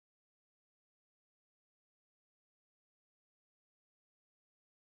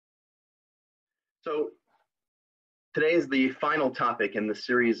So today is the final topic in the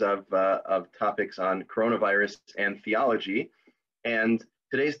series of topics on coronavirus and theology. And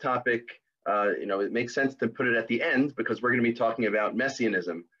today's topic, it makes sense to put it at the end because we're going to be talking about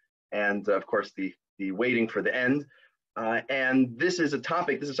Messianism and, of course, the waiting for the end. And this is a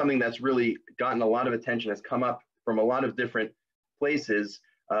topic, this is something that's really gotten a lot of attention, has come up from a lot of different places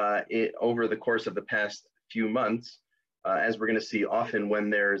over the course of the past few months. As we're going to see, often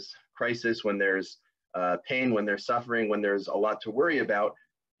when there's crisis, when there's pain, when there's suffering, when there's a lot to worry about,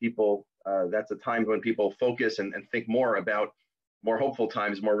 people, that's a time when people focus and think more about more hopeful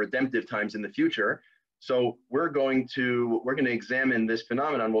times, more redemptive times in the future. So we're going to examine this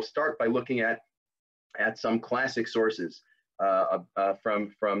phenomenon. We'll start by looking at some classic sources from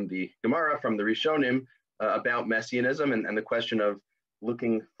the Gemara, from the Rishonim, about Messianism and the question of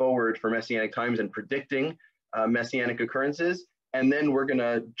looking forward for Messianic times and predicting Messianic occurrences. And then we're going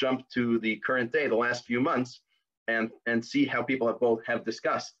to jump to the current day, the last few months, and see how people have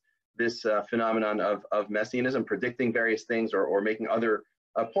discussed this phenomenon of Messianism, predicting various things or making other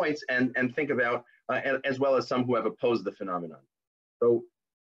points, and think about, as well as some who have opposed the phenomenon. So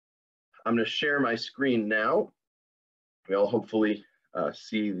I'm going to share my screen now. We'll hopefully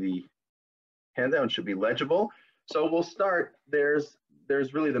see the handout. It should be legible. So we'll start. There's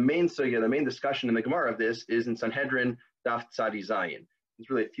really the main sugya, the main discussion in the Gemara of this is in Sanhedrin Daf Tzadi Zayin.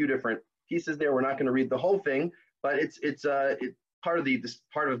 There's really a few different pieces there. We're not going to read the whole thing, but it's part of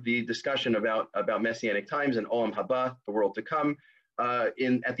the discussion about Messianic times and Olam Haba, the world to come,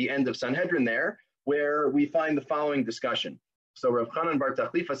 at the end of Sanhedrin there, where we find the following discussion. So Rav Chanan Bar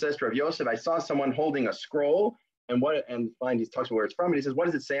Tachlifa says to Rav Yosef, I saw someone holding a scroll, he talks about where it's from, and he says, what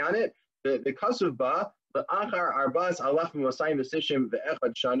does it say on it? The Kasuv Ba, the Achar Arbas Alach Mosayim V'Sishim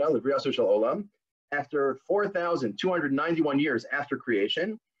Ve'echad Shana L'Briyasu Shel Olam. After 4,291 years after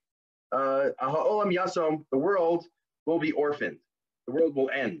creation, Ha'olam Yasom, the world will be orphaned. The world will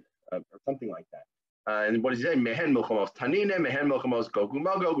end, or something like that. And what does he say? Mehen Milchamos Tanine, Mehen Milchamos Gogu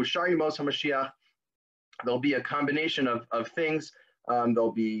Magog, Usharimos HaMashiach. There'll be a combination of things.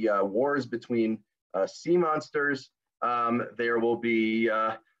 There'll be wars between sea monsters. There will be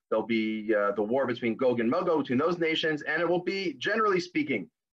the war between Gog and Magog, between those nations, and it will be, generally speaking,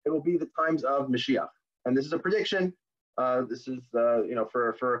 it will be the times of Mashiach. And this is a prediction. This is,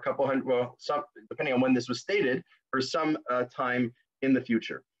 for a couple hundred, well, some, depending on when this was stated, for some time in the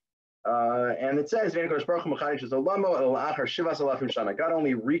future. And it says, God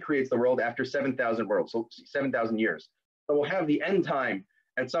only recreates the world after 7,000 worlds, so 7,000 years. So we'll have the end time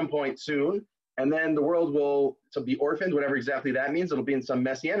at some point soon, and then the world will be orphaned, whatever exactly that means. It'll be in some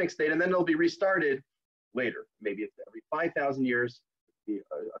messianic state, and then it'll be restarted later. Maybe it's every 5,000 years,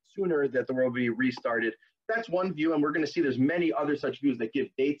 sooner that the world will be restarted. That's one view, and we're going to see there's many other such views that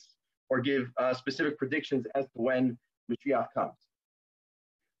give dates or give specific predictions as to when Mashiach comes.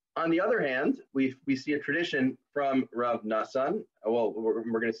 On the other hand, we see a tradition from Rav Nassan. Well,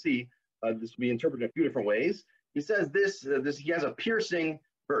 we're going to see this will be interpreted in a few different ways. He says this he has a piercing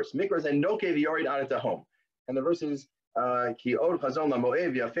verse. Mikras and noke v'yorid adet home, and the verse is ki od chazon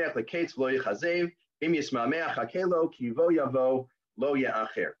lamoev yafech leketz lo yichazev im yismameach hakelo ki vo yavo lo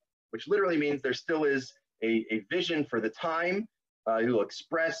ye'acher, which literally means there still is a vision for the time. He will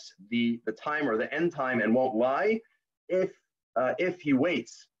express the time or the end time and won't lie if he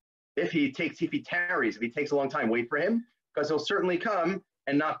waits. If he tarries, if he takes a long time, wait for him, because he'll certainly come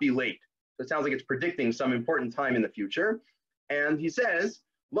and not be late. So it sounds like it's predicting some important time in the future. And he says,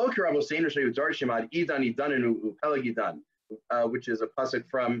 which is a pasuk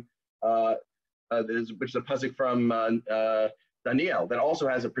from Daniel that also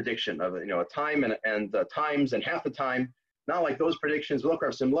has a prediction of a time and times and half the time. Not like those predictions. He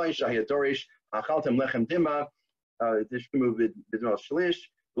says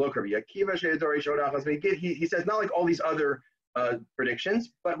not like all these other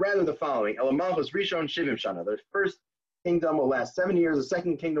predictions, but rather the following. The first kingdom will last 7 years, the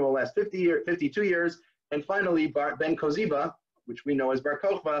second kingdom will last 52 years, and finally Ben Koziba, which we know as Bar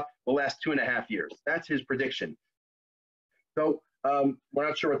Kochba, will last 2.5 years. That's his prediction. So we're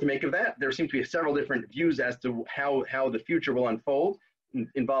not sure what to make of that. There seem to be several different views as to how the future will unfold,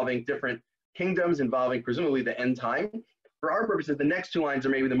 involving different kingdoms, involving presumably the end time. For our purposes, the next two lines are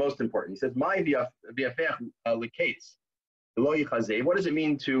maybe the most important. He says, what does it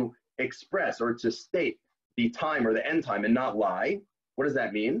mean to express or to state the time or the end time and not lie? What does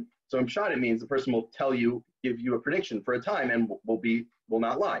that mean? So in Pshat, it means the person will give you a prediction for a time and will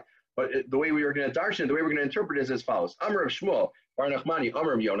not lie. But the way we are going to darshan, the way we're going to interpret it is as follows. Amr of Shmuel, Bar Nachmani,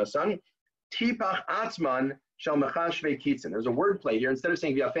 Amr of Yonasan, Tipach Atzman Shal Mechashve Kitzin. There's a word play here. Instead of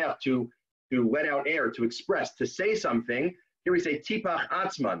saying V'yafech to let out air, to express, to say something. Here we say tipach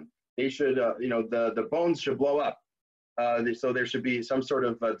atzman. They should, the bones should blow up. So there should be some sort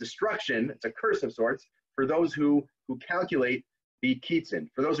of destruction. It's a curse of sorts for those who calculate the kitzin,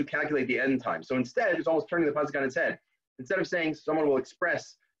 for those who calculate the end time. So instead, it's almost turning the pasuk on its head. Instead of saying someone will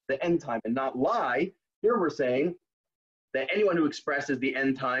express the end time and not lie, here we're saying that anyone who expresses the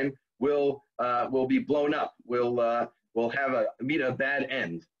end time will be blown up, will meet a bad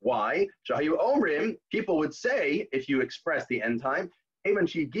end. Why? Shahayu omrim, people would say, if you express the end time, even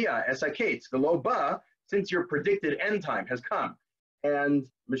shigia esakates the loba, since your predicted end time has come, and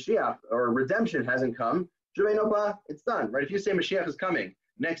Mashiach or redemption hasn't come, it's done, right? If you say Mashiach is coming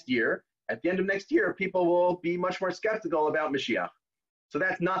next year, at the end of next year, people will be much more skeptical about Mashiach. So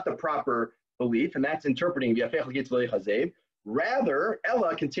that's not the proper belief, and that's interpreting rather,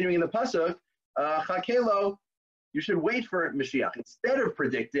 Ella, continuing in the pasuk, chakelo, you should wait for Mashiach. Instead of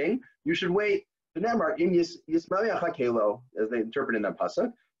predicting, you should wait. As they interpret in that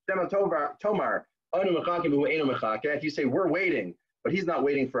pasuk, tomar, if you say we're waiting, but he's not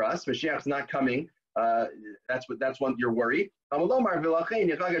waiting for us, Mashiach's not coming, that's one you're worried. Etc.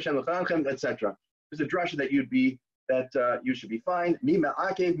 There's a drasha that you should be fine.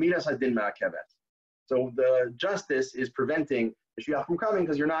 So the justice is preventing Mashiach from coming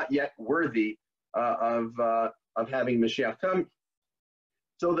because you're not yet worthy of having Mashiach come.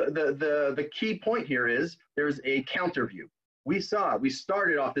 So the key point here is there's a counter view. We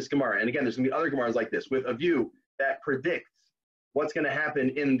started off this Gemara, and again, there's going to be other Gemaras like this, with a view that predicts what's going to happen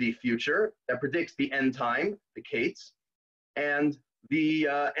in the future, that predicts the end time, the Kates, and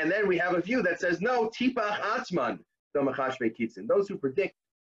then we have a view that says no, tipach atzman, those who predict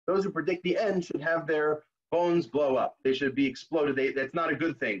the end should have their bones blow up. They should be exploded. That's not a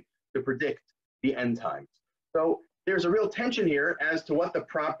good thing to predict the end times. So there's a real tension here as to what the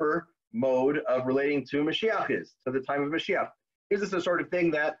proper mode of relating to Mashiach is, to the time of Mashiach. Is this the sort of thing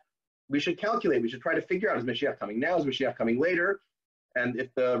that we should calculate? We should try to figure out, is Mashiach coming now? Is Mashiach coming later? And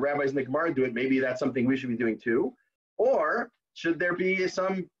if the rabbis in the Gemara do it, maybe that's something we should be doing too. Or should there be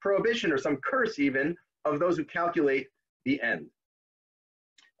some prohibition or some curse even of those who calculate the end?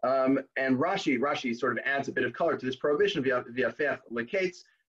 And Rashi sort of adds a bit of color to this prohibition via lekates,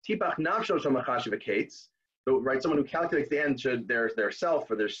 tipach nafsho shamachash v'kates. So, right, someone who calculates the end should their self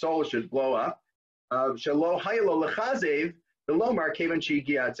or their soul should blow up. Shelo haylo lechazev velomar kevan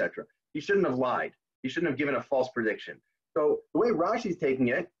shigia, etc. He shouldn't have lied. He shouldn't have given a false prediction. So the way Rashi's taking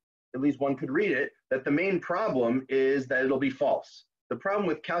it, at least one could read it, that the main problem is that it'll be false. The problem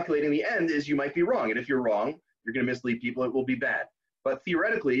with calculating the end is you might be wrong, and if you're wrong, you're going to mislead people. It will be bad. But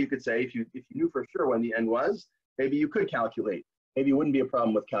theoretically, you could say if you knew for sure when the end was, maybe you could calculate. Maybe it wouldn't be a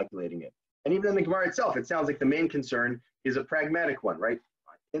problem with calculating it. And even in the Gemara itself, it sounds like the main concern is a pragmatic one, right?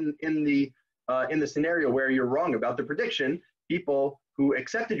 In the scenario where you're wrong about the prediction, people who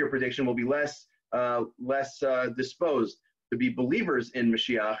accepted your prediction will be less disposed to be believers in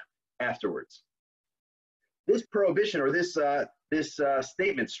Mashiach afterwards. This prohibition or this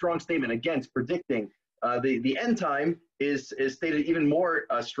strong statement against predicting the end time is stated even more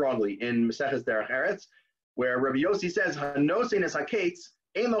strongly in Maseches Derech Eretz, where Rabbi Yossi says, "Hanosein hakates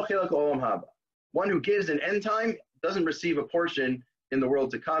ein lo chilek olam haba." One who gives an end time doesn't receive a portion in the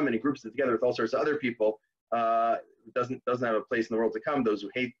world to come, and he groups it together with all sorts of other people. Doesn't have a place in the world to come. Those who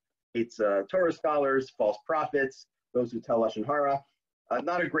hates Torah scholars, false prophets, those who tell lashon hara.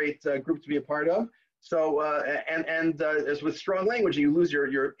 Not a great group to be a part of. So as with strong language, you lose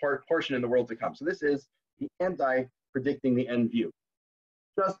your portion in the world to come. So this is the anti-predicting the end view.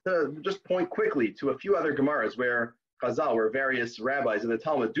 Just point quickly to a few other Gemaras where Chazal, where various rabbis in the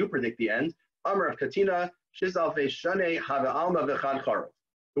Talmud do predict the end. Amar of Katina, Shizalfe Shane Hava Alma V'Chad Charov.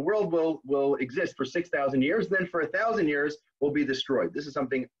 The world will exist for 6,000 years, then for 1,000 years will be destroyed. This is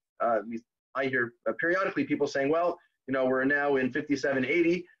something I hear periodically people saying, well, we're now in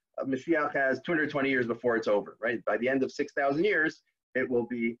 5780. Mashiach has 220 years before it's over, right? By the end of 6,000 years, it will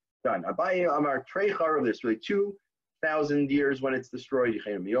be done. Abaye Amar Trei Charov, there's really 2,000 years when it's destroyed.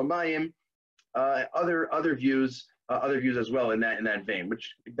 Other views as well in that vein,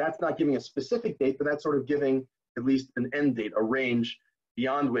 which that's not giving a specific date, but that's sort of giving at least an end date, a range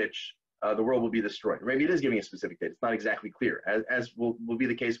beyond which the world will be destroyed. Or maybe it is giving a specific date. It's not exactly clear. As will be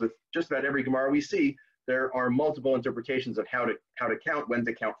the case with just about every Gemara we see, there are multiple interpretations of how to count, when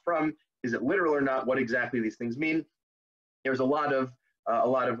to count from. Is it literal or not? What exactly these things mean? There's a lot of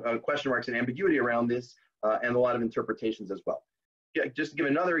question marks and ambiguity around this, and a lot of interpretations as well. Just to give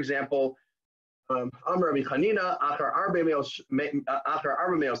another example, Amar Rabbi Chanina, Achar Arba Meos,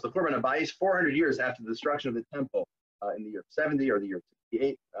 the Korban Abayis, 400 years after the destruction of the temple, in the year 70 or the year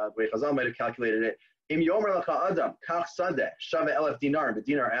 68, the way Chazal might have calculated it. Im yomer lecha adam kach sadeh shave elef dinar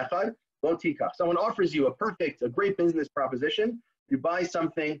b'dinar echad lo tikach. Someone offers you a great business proposition. You buy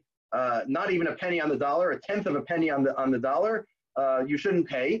something, not even a penny on the dollar, a tenth of a penny on the dollar. You shouldn't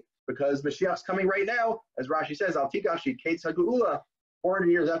pay because Mashiach's coming right now, as Rashi says. Al tikashi kates haguula.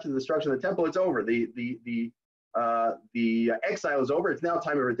 400 years after the destruction of the temple, it's over. The exile is over. It's now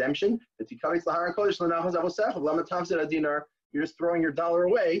time of redemption. You're just throwing your dollar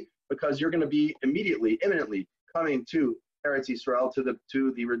away because you're going to be imminently coming to Eretz Yisrael to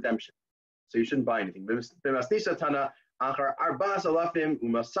the redemption. So you shouldn't buy anything.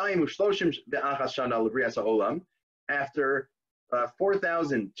 After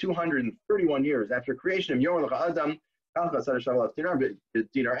 4,231 years after creation,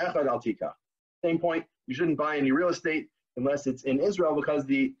 same point. You shouldn't buy any real estate unless it's in Israel because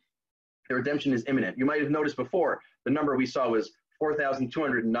the redemption is imminent. You might have noticed before the number we saw was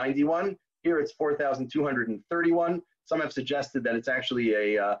 4,291. Here it's 4,231. Some have suggested that it's actually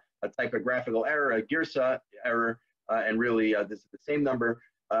a typographical error, a girsa error, and really this is the same number.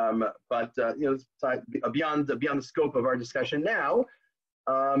 But it's beyond the scope of our discussion now.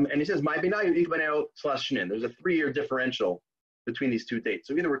 And he says, there's a 3-year differential between these two dates.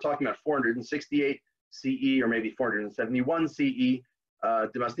 So either we're talking about 468 CE or maybe 471 CE.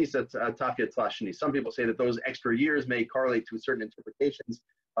 Some people say that those extra years may correlate to certain interpretations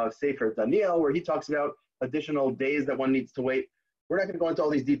of Sefer Daniel, where he talks about additional days that one needs to wait. We're not going to go into all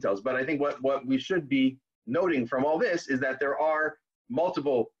these details, but I think what we should be noting from all this is that there are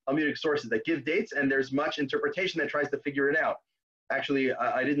multiple Talmudic sources that give dates, and there's much interpretation that tries to figure it out. Actually,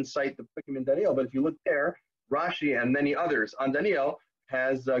 I didn't cite the Psukim in Daniel, but if you look there, Rashi and many others on Daniel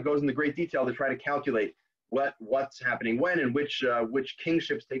goes into great detail to try to calculate what's happening when and which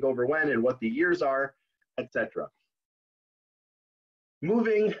kingships take over when and what the years are, etc.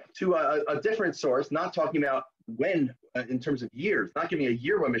 Moving to a different source, not talking about when in terms of years, not giving a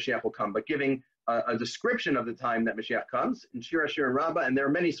year when Mashiach will come, but giving a description of the time that Mashiach comes in Shir Ashir and Rabbah, and there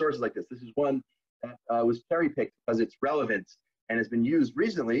are many sources like this. This is one that was cherry-picked because it's relevant and has been used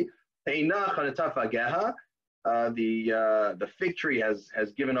recently. The fig tree has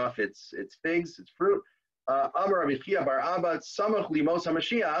given off its figs, its fruit. Amar Rabbi Chia bar Abba samach limos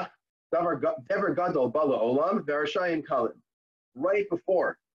haMashiach dever gadol bala olam v'arashayim kalin. Right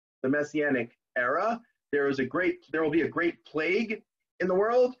before the Messianic era, there will be a great plague in the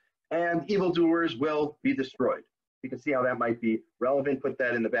world, and evildoers will be destroyed. You can see how that might be relevant. Put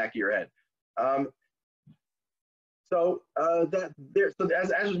that in the back of your head. So as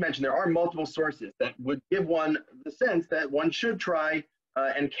was mentioned, there are multiple sources that would give one the sense that one should try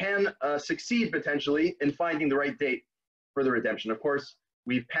and can succeed potentially in finding the right date for the redemption. Of course,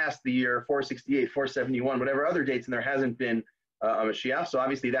 we've passed the year 468, 471, whatever other dates, and there hasn't been a Mashiach. So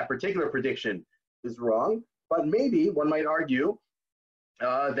obviously that particular prediction is wrong. But maybe one might argue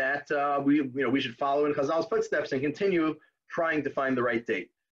that we should follow in Chazal's footsteps and continue trying to find the right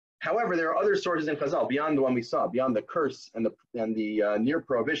date. However, there are other sources in Chazal beyond the one we saw, beyond the curse and the near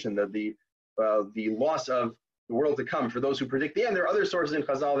prohibition, the loss of the world to come for those who predict the end. There are other sources in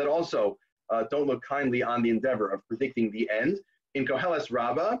Chazal that also don't look kindly on the endeavor of predicting the end. In Koheles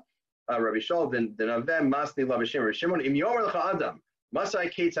Rabbah, Rabbi Shol denavem masni lavashim Shimon im yomer lecha adam masai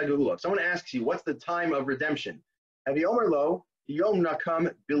kates hagula. If someone asks you what's the time of redemption, and the Omer lo yom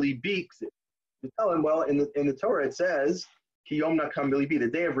nakam bili beeks. You tell him, well, in the Torah it says ki yom nakam bili be, the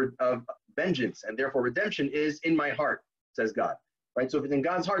day of vengeance, and therefore redemption is in my heart, says God. Right. So if it's in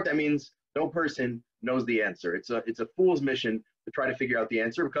God's heart, that means no person knows the answer. It's a fool's mission to try to figure out the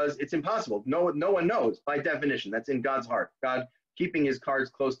answer because it's impossible. No one knows by definition. That's in God's heart. God keeping his cards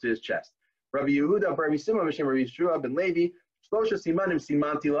close to his chest. Rabbi Yehuda, Rabbi Simon, Rabbi Yeshua ben Levi, Shlosha Simanim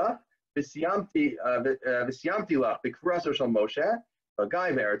Simanti Lach, V'Siyamti Lach, B'Kuraso Shal Moshe,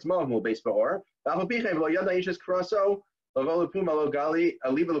 V'Gai V'Eretz Moav Mul Beis Ba'or, V'Achapiche V'Lo Yada Yishas Kuraso, L'Vo L'Puma Lo Gali,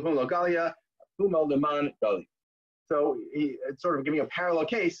 Aliva L'Puma Lo Galia, Puma L'Man Gali. So it's sort of giving a parallel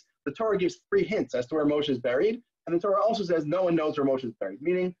case. The Torah gives 3 hints as to where Moshe is buried, and the Torah also says no one knows where Moshe is buried,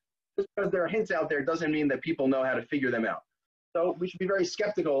 meaning just because there are hints out there doesn't mean that people know how to figure them out. So we should be very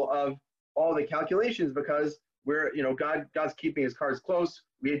skeptical of all the calculations because God's keeping his cards close.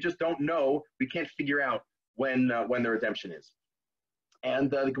 We just don't know. We can't figure out when the redemption is. And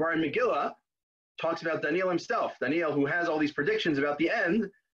the Gemara in Megillah talks about Daniel himself. Daniel, who has all these predictions about the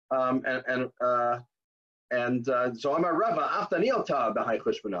end, so Amar Rava, Af Daniel ta b'hai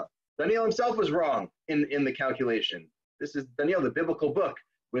chushbana. Daniel himself was wrong in the calculation. This is Daniel, the biblical book,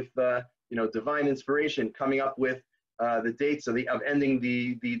 with divine inspiration, coming up with the dates of ending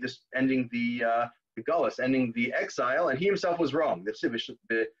the the Gullus, ending the exile, and he himself was wrong.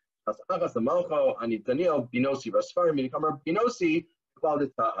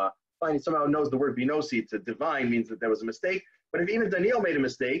 Fine, he somehow knows the word binosi to divine means that there was a mistake. But if even Daniel made a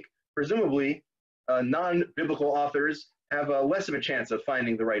mistake, presumably non-biblical authors have less of a chance of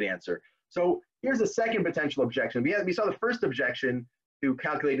finding the right answer. So here's a second potential objection. We saw the first objection to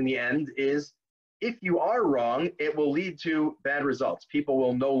calculating the end is if you are wrong, it will lead to bad results. People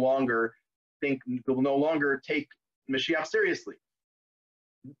will no longer take Mashiach seriously.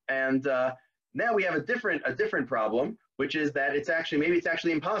 And now we have a different problem, which is that maybe it's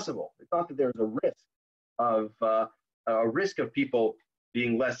actually impossible. It's not that there's a risk of people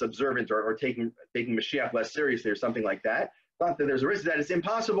being less observant or taking Mashiach less seriously or something like that. It's not that there's a risk that it's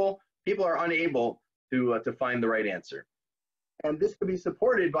impossible. People are unable to find the right answer. And this could be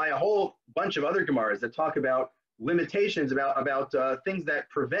supported by a whole bunch of other Gemaras that talk about limitations, about things that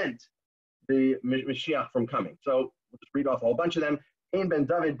prevent the Mashiach from coming. So we'll just read off a whole bunch of them. The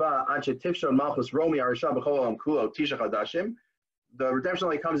redemption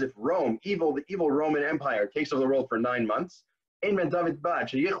only comes if Rome, the evil Roman Empire, takes over the world for 9 months. The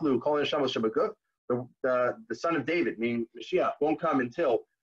son of David, meaning Mashiach, won't come until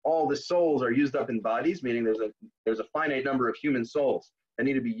all the souls are used up in bodies, meaning there's a finite number of human souls that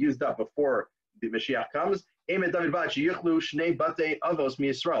need to be used up before the Mashiach comes.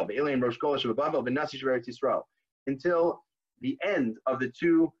 Until the end of the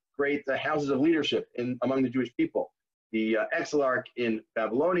two great houses of leadership among the Jewish people, the exilarch in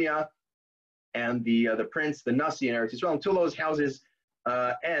Babylonia and the prince, the Nasi in Eretz Yisrael, until those houses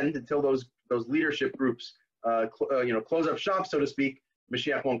end, until those leadership groups close up shop, so to speak,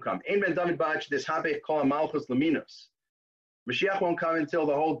 Mashiach won't come. Mashiach won't come until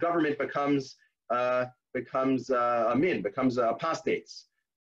the whole government becomes apostates.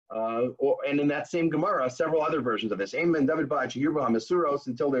 And in that same Gemara, several other versions of this. Until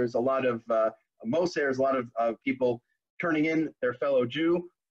there's a lot of Mosers, a lot of people turning in their fellow Jew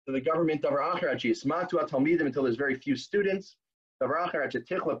to the government. Until there's very few students.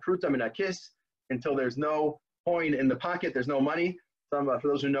 Until there's no coin in the pocket, there's no money. For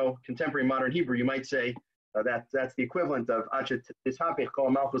those who know contemporary modern Hebrew, you might say that's the equivalent of so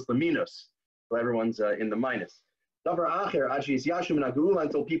everyone's in the minus.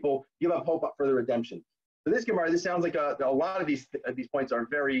 Until people give up hope for the redemption. So this Gemara, this sounds like a lot of these points are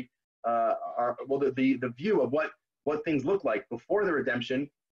very the view of what things look like before the redemption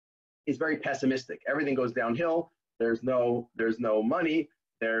is very pessimistic. Everything goes downhill. There's no money.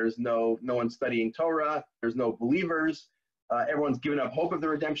 There's no one studying Torah. There's no believers. Everyone's given up hope of the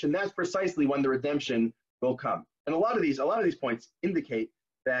redemption. That's precisely when the redemption will come. And a lot of these points indicate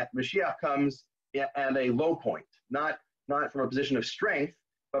that Mashiach comes at a low point, not from a position of strength,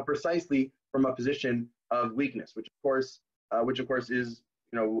 but precisely from a position of weakness, which of course is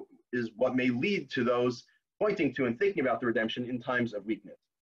what may lead to those pointing to and thinking about the redemption in times of weakness.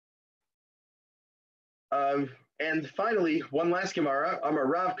 And finally, one last Gemara, Amar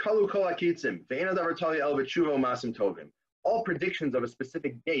Rav Kalu Kol Akitzim, Ve'ena Davar Tali El B'Tshuva Masim Tovim. All predictions of a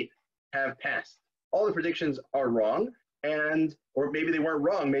specific date have passed. All the predictions are wrong, or maybe they weren't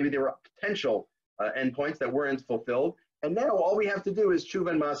wrong, maybe they were potential endpoints that weren't fulfilled. And now all we have to do is Tshuva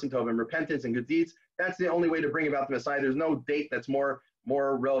and Masim Tovim, repentance and good deeds. That's the only way to bring about the Messiah. There's no date that's more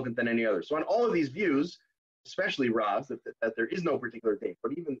relevant than any other. So on all of these views, especially Rav's, that there is no particular date,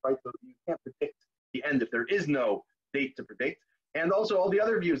 but even so you can't predict the end if there is no date to predict. And also all the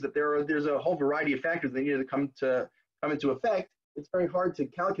other views that there's a whole variety of factors that need to come into effect. It's very hard to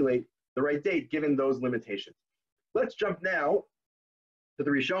calculate the right date given those limitations. Let's jump now to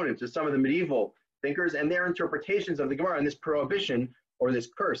the Rishonim, to some of the medieval thinkers and their interpretations of the Gemara and this prohibition or this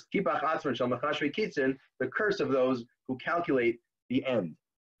curse, Kipach Atzman Shal Machashvi Kitzin, the curse of those who calculate the end.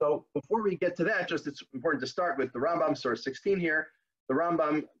 So before we get to that, it's important to start with the Rambam, source 16 here. The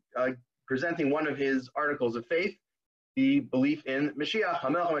Rambam presenting one of his articles of faith, the belief in Mashiach.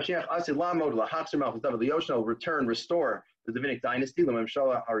 Mashiach Asid Lamod Lahatzer Malchus David Liyoshna, return, restore the Davidic dynasty.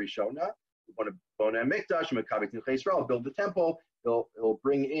 Lememshala Harishona, Bona Mikdash, Makabik Nechei Yisrael, build the temple. He'll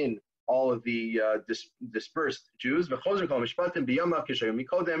bring in all of the dispersed Jews. V'chozer kol mishpatim b'yomav k'shayom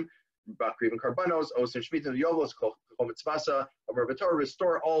mikodem, b'akriv and karbanos, osim shmitim v'yovlos kol mitzvasa,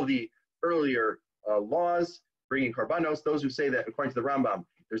 restore all the earlier laws, bringing karbanos. Those who say that, according to the Rambam,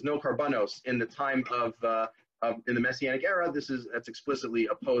 there's no karbanos in the time of in the Messianic era, that's explicitly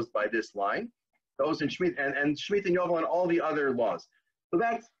opposed by this line. Those in Shmit and Shmit and Yovel and all the other laws. So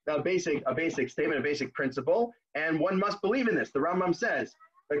that's a basic statement, a basic principle, and one must believe in this. The Rambam says,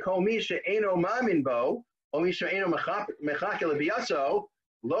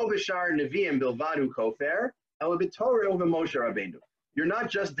 Lo b'shar neviim bilvadu kofer, el b'torah u'b'Moshe Rabbeinu. You're not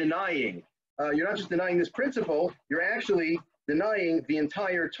just denying this principle, you're actually denying the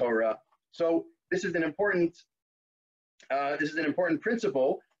entire Torah. So this is an important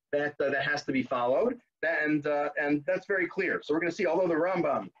principle that has to be followed, and that's very clear. So we're going to see, although the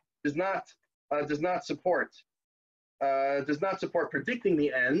Rambam does not support predicting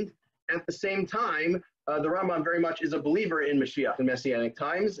the end, at the same time, the Rambam very much is a believer in Mashiach in Messianic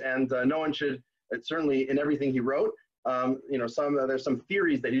times, and no one should, certainly in everything he wrote, there's some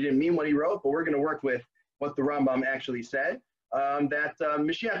theories that he didn't mean what he wrote, but we're going to work with what the Rambam actually said, that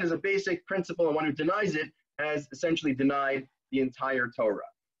Mashiach is a basic principle, and one who denies it has essentially denied the entire Torah.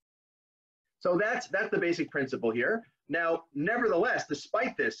 So that's the basic principle here. Now, nevertheless,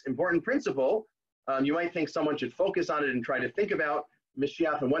 despite this important principle, you might think someone should focus on it and try to think about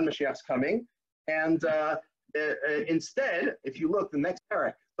Mashiach and when Mashiach's coming. And instead, if you look, the next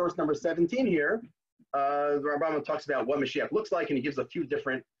parak, source number 17 here, the Rambam talks about what Mashiach looks like, and he gives a few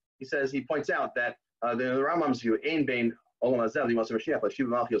different, he points out that the Rambam's view, Ein bein olam hazeh l'yimos Mashiach l'shiva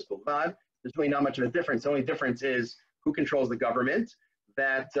malchus bilvad, there's really not much of a difference. The only difference is who controls the government,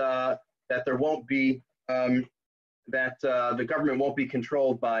 that there won't be, the government won't be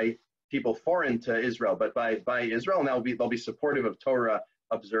controlled by people foreign to Israel, but by Israel, and they'll be supportive of Torah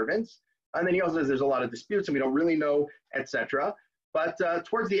observance. And then he also says there's a lot of disputes, and we don't really know, etc. But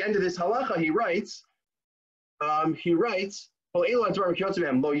towards the end of this halacha, he writes, no one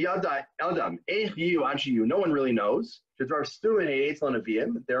really knows. They're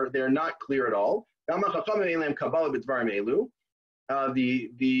not clear at all. The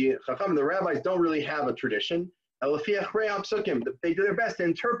Chacham, the rabbis don't really have a tradition. They do their best to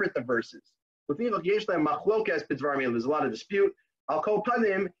interpret the verses. There's a lot of dispute.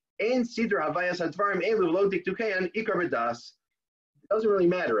 It doesn't really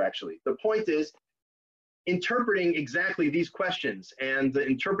matter, actually. The point is, interpreting exactly these questions and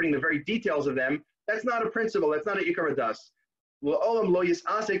interpreting the very details of them, that's not a principle, that's not an ikar v'das. A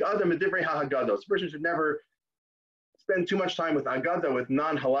person should never spend too much time with agada, with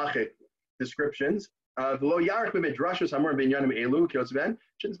non-halachic descriptions. Shouldn't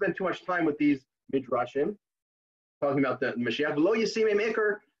spend too much time with these midrashim, talking about the Mashiach.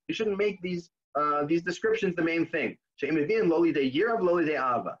 You shouldn't make these descriptions the main thing.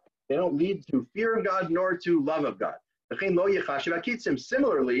 They don't lead to fear of God nor to love of God.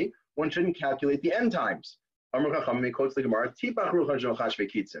 Similarly, one shouldn't calculate the end times. Quotes the Gemara,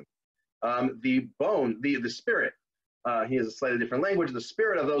 the bone, the spirit, he has a slightly different language, the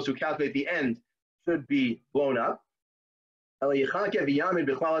spirit of those who calculate the end should be blown up. A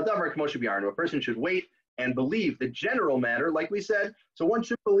person should wait and believe the general matter, like we said. So one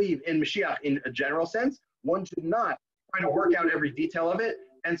should believe in Mashiach in a general sense. One should not try to work out every detail of it.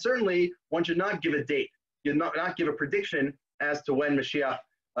 And certainly, one should not give a date, not give a prediction as to when Mashiach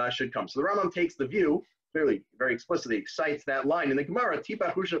should come. So the Rambam takes the view, clearly, very explicitly, cites that line in the Gemara, that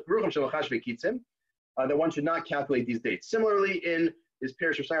one should not calculate these dates. Similarly, in his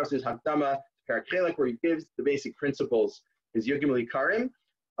Perish Shlomo, his Hakdama, Parak Chelek, where he gives the basic principles, his Yugim L'Ikarim,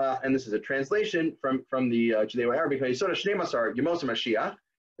 and this is a translation from the Judeo-Arabic. The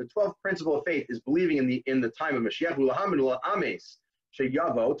 12th principle of faith is believing in the time of Mashiach,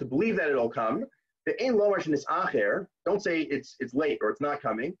 to believe that it'll come. Don't say it's late or it's not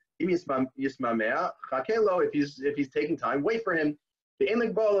coming. If he's taking time, wait for him.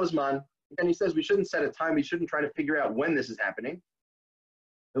 And he says we shouldn't set a time. We shouldn't try to figure out when this is happening.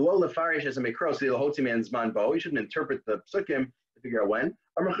 You shouldn't interpret the psukim to figure out when.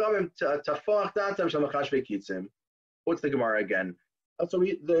 What's the Gemara again? So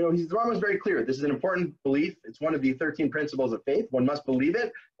the Rambam is very clear. This is an important belief. It's one of the 13 principles of faith. One must believe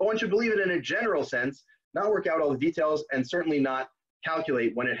it, but one should believe it in a general sense, not work out all the details, and certainly not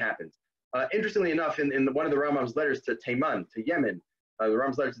calculate when it happens. Interestingly enough, in one of the Rambam's letters to Taiman, to Yemen, the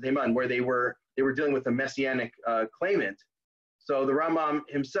Rambam's letter to Taiman, where they were dealing with a messianic claimant. So the Rambam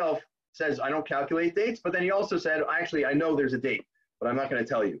himself says, I don't calculate dates, but then he also said, actually, I know there's a date, but I'm not going to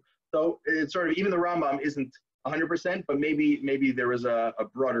tell you. So it's sort of, even the Rambam isn't 100%, but maybe there was a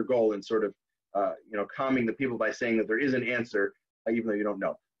broader goal in sort of, calming the people by saying that there is an answer, even though you don't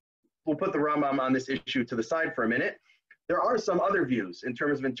know. We'll put the Rambam on this issue to the side for a minute. There are some other views in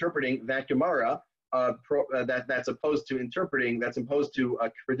terms of interpreting that Gemara that's opposed to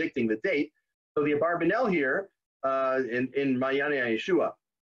predicting the date. So the Abarbanel here in Mayane Yeshua.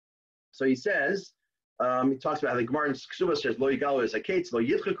 So he says, he talks about how the Gemara in Ksubah says, Lo yigalu es haketz, lo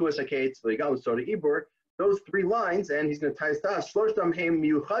yitchaku es haketz, lo yigalu soda ibur. Those three lines, and he's going to tie us to us.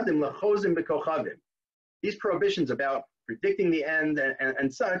 These prohibitions about predicting the end,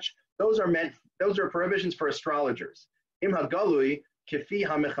 and such. Those are prohibitions for astrologers. Im hagalui kifi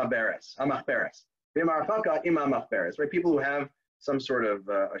hamachberes, v'marafaka im hamachberes. Right, people who have some sort of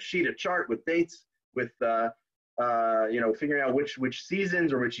a sheet, a chart with dates, with figuring out which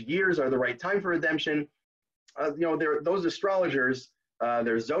seasons or which years are the right time for redemption. Those astrologers,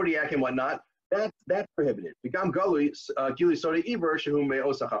 their zodiac and whatnot. That's prohibited. That's why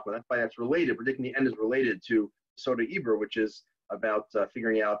that's related. Predicting the end is related to Soda Iber, which is about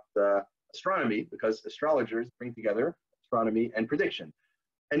figuring out astronomy, because astrologers bring together astronomy and prediction.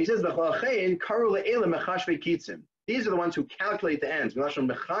 And he says, these are the ones who calculate the ends.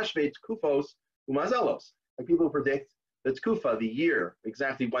 Like people who predict the tkufa, the year,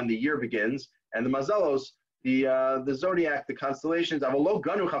 exactly when the year begins, and the mazalos, the zodiac, the constellations. The whole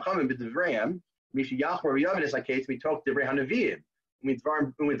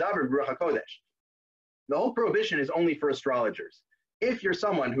prohibition is only for astrologers. If you're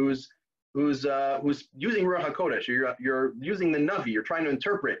someone who's using Ruach HaKodesh, or you're using the Navi, you're trying to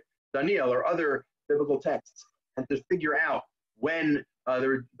interpret Daniel or other biblical texts, and to figure out when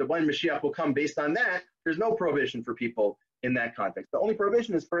when Mashiach will come based on that, there's no prohibition for people in that context. The only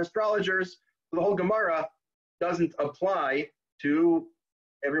prohibition is for astrologers. So the whole Gemara doesn't apply to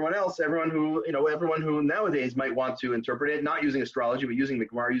everyone else, everyone who nowadays might want to interpret it, not using astrology, but using the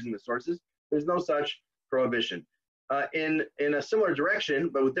Gemara, using the sources. There's no such prohibition. In a similar direction,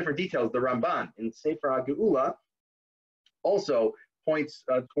 but with different details, the Ramban in Sefer HaGeula also points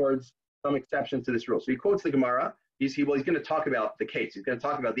towards some exceptions to this rule. So he quotes the Gemara. He's going to talk about the case. He's going to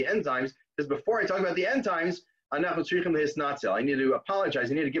talk about the end times, because before I talk about the end times, I need to apologize.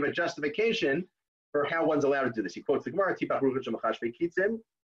 I need to give a justification for how one's allowed to do this. He quotes the Gemara,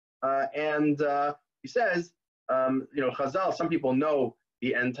 and he says, Chazal, some people know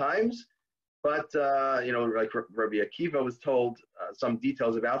the end times, but like Rabbi Akiva was told some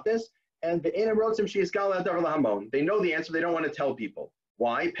details about this, and they know the answer. They don't want to tell people.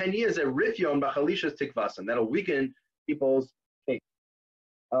 Why? That'll weaken people's faith.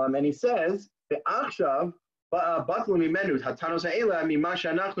 And he says,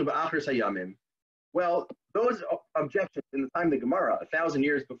 well, those objections in the time of the Gemara, 1,000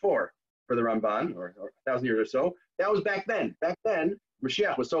 years before for the Ramban, or 1,000 years or so, that was back then. Back then,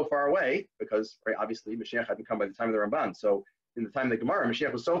 Mashiach was so far away, because obviously Mashiach hadn't come by the time of the Ramban. So in the time of the Gemara,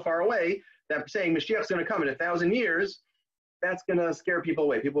 Mashiach was so far away that saying Mashiach's going to come in 1,000 years, that's going to scare people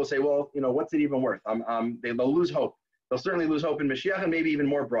away. People will say, well, what's it even worth? They'll lose hope. They'll certainly lose hope in Mashiach, and maybe even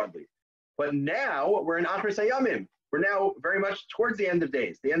more broadly. But now we're in Achris Hayamim. We're now very much towards the end of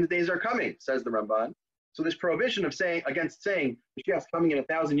days. The end of days are coming, says the Ramban. So this prohibition of against saying Mashiach's coming in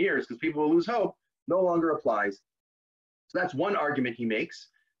 1,000 years because people will lose hope no longer applies. So that's one argument he makes.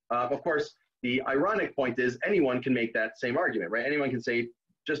 Of course, the ironic point is anyone can make that same argument, right? Anyone can say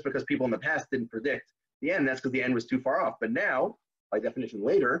just because people in the past didn't predict the end, that's because the end was too far off. But now, by definition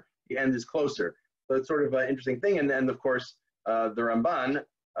later, the end is closer. So it's sort of an interesting thing. And then, of course, the Ramban,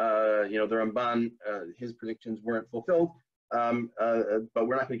 his predictions weren't fulfilled, but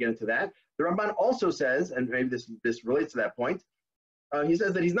we're not going to get into that. The Ramban also says, and maybe this relates to that point, he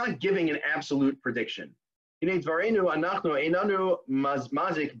says that he's not giving an absolute prediction. Because it's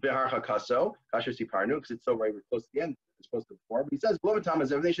so very close to the end, it's supposed to before. But he says,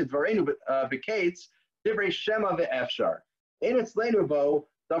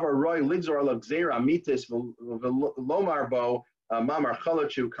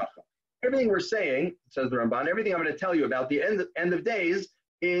 everything we're saying, says the Ramban, everything I'm going to tell you about the end of days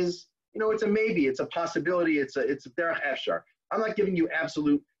is, it's a maybe, it's a possibility, it's a derech efshar. I'm not giving you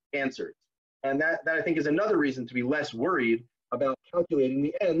absolute answers. And that I think is another reason to be less worried about calculating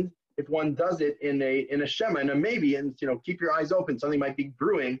the end if one does it in a shema, in a maybe, and keep your eyes open, something might be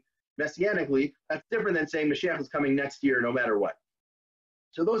brewing messianically. That's different than saying Mashiach is coming next year no matter what.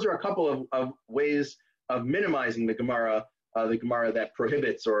 So those are a couple of ways of minimizing the Gemara that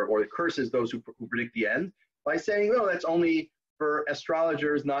prohibits or curses those who predict the end, by saying, no, that's only for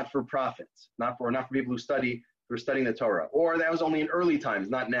astrologers, not for prophets, not for people who are studying the Torah, or that was only in early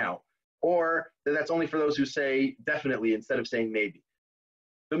times, not now, or that's only for those who say definitely instead of saying maybe.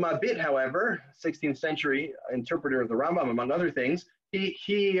 The Mabit, however, 16th century interpreter of the Rambam, among other things,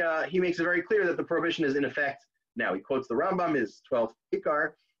 he makes it very clear that the prohibition is in effect now. He quotes the Rambam, his 12th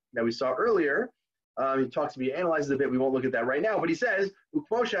Ikar that we saw earlier. He analyzes a bit. We won't look at that right now, but he says,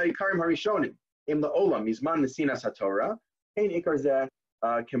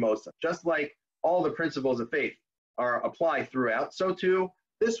 just like all the principles of faith are applied throughout, so too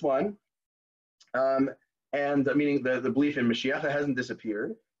this one, and meaning the belief in Mashiach hasn't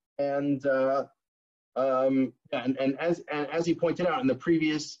disappeared, and and as he pointed out in the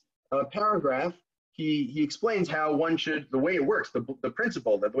previous paragraph, he explains how one should, the way it works, the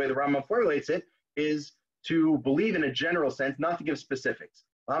principle, that the way the Rambam formulates it is to believe in a general sense, not to give specifics.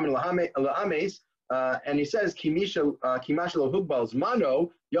 And he says,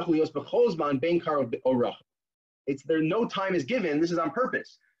 it's there, no time is given. This is on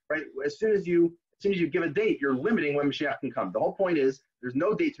purpose, right? As soon as you give a date, you're limiting when Mashiach can come. The whole point is there's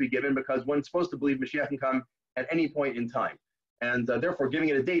no date to be given because one's supposed to believe Mashiach can come at any point in time. And therefore, giving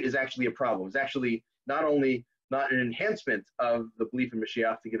it a date is actually a problem. It's actually not only not an enhancement of the belief in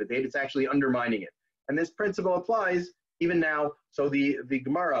Mashiach to give a date, it's actually undermining it. And this principle applies even now. So the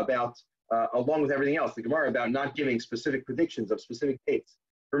Gemara about, along with everything else, the Gemara about not giving specific predictions of specific dates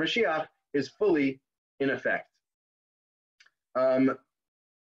for Mashiach is fully in effect.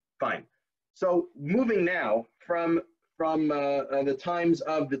 Fine. So moving now from the times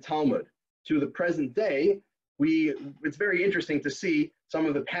of the Talmud to the present day, it's very interesting to see some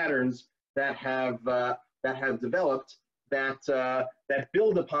of the patterns that have developed that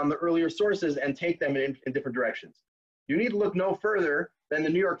build upon the earlier sources and take them in different directions. You need to look no further than the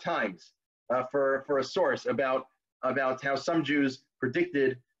New York Times for a source about how some Jews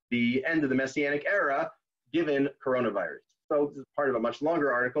predicted the end of the Messianic era given coronavirus. So this is part of a much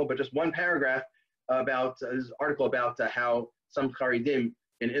longer article, but just one paragraph about this article about how some Haredim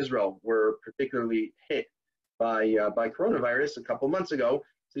in Israel were particularly hit by coronavirus a couple months ago.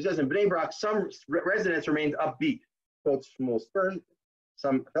 So he says in Bnei Brak, some residents remained upbeat. So it's Shlomo Stern,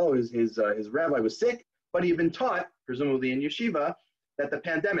 some fellow, his rabbi was sick, but he had been taught, presumably in yeshiva, that the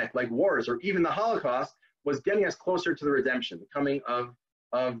pandemic, like wars or even the Holocaust, was getting us closer to the redemption, the coming of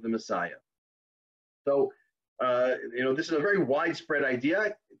the Messiah. So, this is a very widespread idea.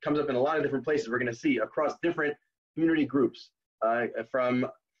 It comes up in a lot of different places. We're going to see across different community groups, from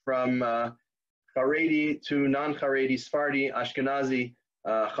Haredi to non-Haredi, Sephardi, Ashkenazi,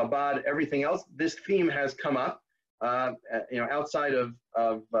 Chabad, everything else. This theme has come up. Outside of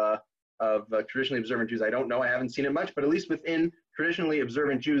traditionally observant Jews, I don't know. I haven't seen it much, but at least within traditionally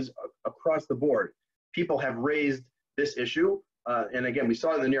observant Jews across the board, people have raised this issue. And again, we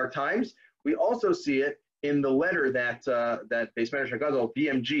saw it in the New York Times. We also see it in the letter that Beis Medrash HaGadol,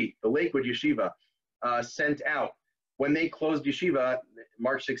 BMG, the Lakewood Yeshiva, sent out. When they closed Yeshiva,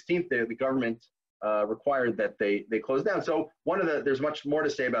 March 16th, the government required that they close down. So there's much more to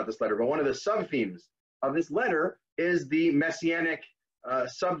say about this letter, but one of the sub-themes of this letter is the Messianic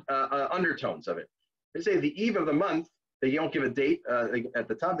undertones of it. They say the eve of the month, they don't give a date at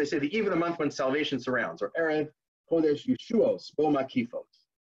the top, they say the eve of the month when salvation surrounds, or Erev Chodesh Yeshuos Bo Makifos.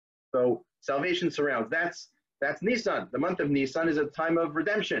 So salvation surrounds. That's Nisan. The month of Nisan is a time of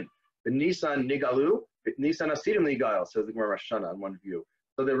redemption. The Nisan Nigalu, Nisan Asidim Nigal, says the Gemara Rosh Hashanah on one view.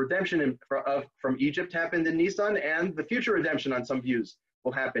 So the redemption from Egypt happened in Nisan, and the future redemption on some views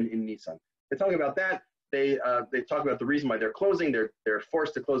will happen in Nisan. They're talking about that. They talk about the reason why they're closing. They're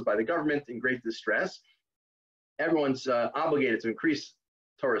forced to close by the government in great distress. Everyone's obligated to increase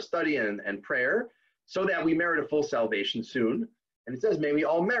Torah study and prayer so that we merit a full salvation soon. And it says, may we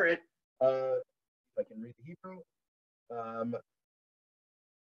all merit, if I can read the Hebrew,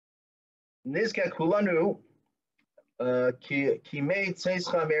 Nizkek Hulanu Kimei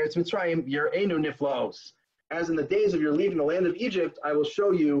Tzeischa Meretz Mitzrayim Yerenu Niflaos. As in the days of your leaving the land of Egypt, I will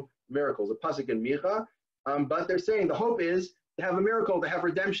show you miracles. A pasuk in Micha. But they're saying the hope is to have a miracle, to have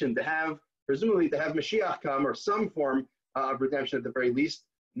redemption, presumably to have Mashiach come, or some form of redemption at the very least.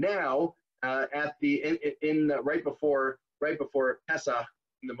 Now, right before Pesach,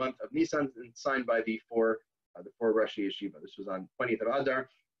 in the month of Nisan, and signed by the four Rosh Yeshiva. This was on 20th of Adar,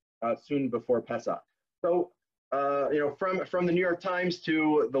 soon before Pesach. So, from the New York Times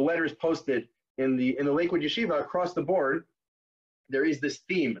to the letters posted in the Lakewood Yeshiva across the board, there is this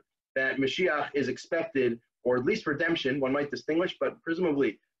theme that Mashiach is expected, or at least redemption, one might distinguish, but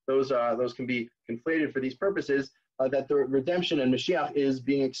presumably those can be conflated for these purposes, that the redemption and Mashiach is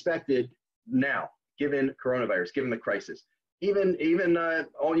being expected now, given coronavirus, given the crisis. Even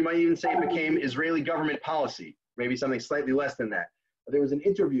you might even say it became Israeli government policy, maybe something slightly less than that. But there was an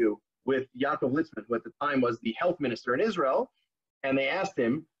interview with Yaakov Litzman, who at the time was the health minister in Israel, and they asked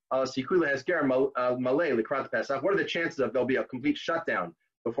him, what are the chances of there'll be a complete shutdown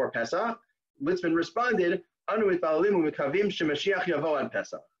before Pesach? Litzman responded,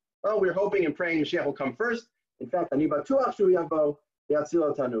 well, we're hoping and praying Mashiach will come first. In fact, I'm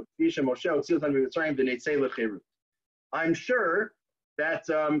sure that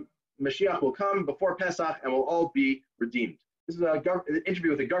Mashiach will come before Pesach and we'll all be redeemed. This is an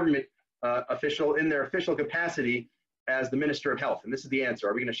interview with a government official in their official capacity as the Minister of Health. And this is the answer.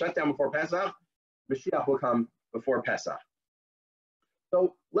 Are we going to shut down before Pesach? Mashiach will come before Pesach.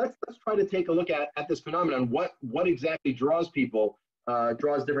 So let's try to take a look at this phenomenon. What exactly draws people,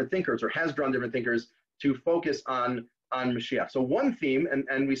 draws different thinkers, or has drawn different thinkers to focus on Mashiach. So one theme,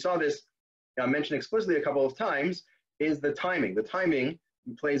 and we saw this mentioned explicitly a couple of times, is the timing. The timing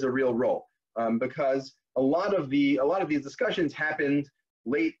plays a real role because a lot of these discussions happened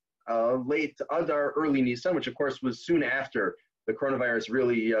late Adar, early Nisan, which of course was soon after the coronavirus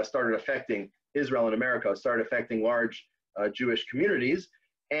really started affecting Israel and America, started affecting large Jewish communities,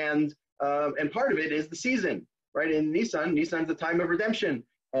 and part of it is the season, right? In Nisan's the time of redemption,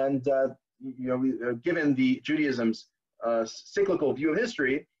 and given the Judaism's cyclical view of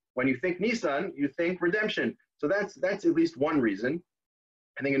history, when you think Nisan, you think redemption. So that's at least one reason.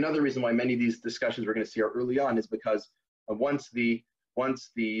 I think another reason why many of these discussions we're going to see are early on is because once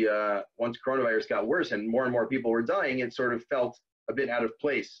coronavirus got worse and more people were dying, it sort of felt a bit out of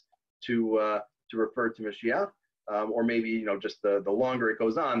place to refer to Mashiach, or maybe just the longer it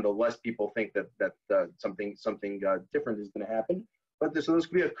goes on, the less people think that something different is going to happen. But so those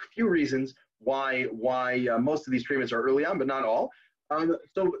could be a few reasons why most of these treatments are early on, but not all.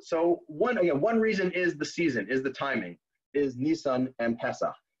 So one reason is the season, is the timing, is Nisan and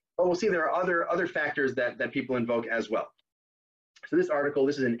Pesach. But we'll see there are other factors that people invoke as well. So this article,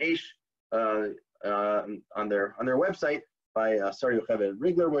 this is an Aish on their website by Sari Yocheved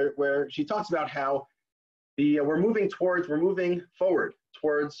Rigler, where she talks about how we're moving forward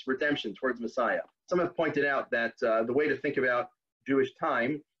towards redemption, towards Messiah. Some have pointed out that the way to think about Jewish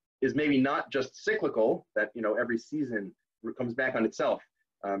time is maybe not just cyclical, that every season comes back on itself,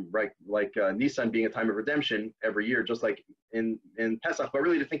 right? Like Nisan being a time of redemption every year, just like in Pesach, but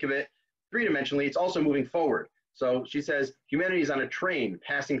really to think of it three-dimensionally, it's also moving forward. So she says humanity is on a train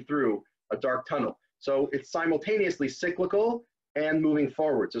passing through a dark tunnel. So it's simultaneously cyclical and moving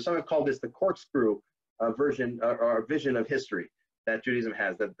forward. So some have called this the corkscrew version or vision of history that Judaism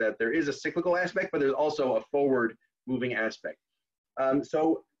has, that there is a cyclical aspect, but there's also a forward moving aspect.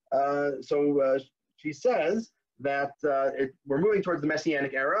 So she says that we're moving towards the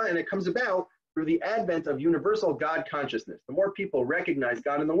Messianic era, and it comes about through the advent of universal God consciousness. The more people recognize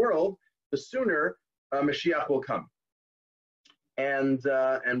God in the world, the sooner Mashiach will come. And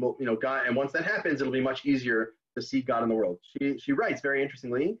we'll, God, and once that happens, it'll be much easier to see God in the world. She writes very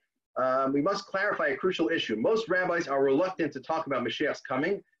interestingly, we must clarify a crucial issue. Most rabbis are reluctant to talk about Mashiach's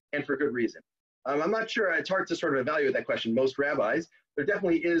coming, and for good reason. I'm not sure, it's hard to sort of evaluate that question, most rabbis. There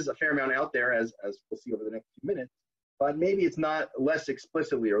definitely is a fair amount out there, as we'll see over the next few minutes, but maybe it's not less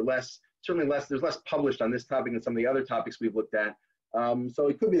explicitly or certainly there's less published on this topic than some of the other topics we've looked at. So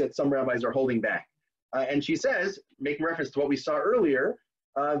it could be that some rabbis are holding back. And she says, making reference to what we saw earlier,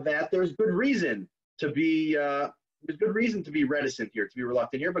 that there's good reason to be reticent here, to be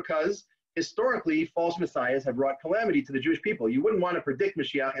reluctant here, because historically false messiahs have brought calamity to the Jewish people. You wouldn't want to predict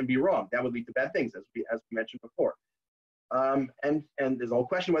Mashiach and be wrong. That would lead to bad things, as we mentioned before. And there's a whole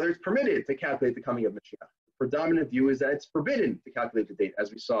question whether it's permitted to calculate the coming of Mashiach. The predominant view is that it's forbidden to calculate the date,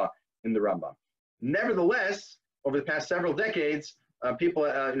 as we saw in the Rambam. Nevertheless, over the past several decades,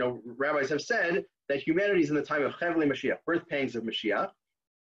 rabbis have said that humanity is in the time of Chevli Mashiach, birth pangs of Mashiach.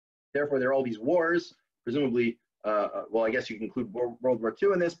 Therefore, there are all these wars, presumably, well, I guess you can include World War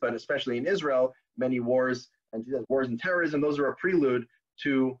II in this, but especially in Israel, many wars, and she says wars and terrorism, those are a prelude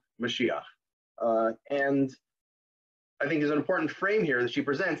to Mashiach. And I think there's an important frame here that she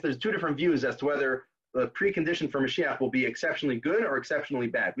presents. There's two different views as to whether the precondition for Mashiach will be exceptionally good or exceptionally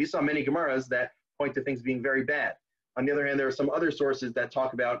bad. We saw many Gemaras that point to things being very bad. On the other hand, there are some other sources that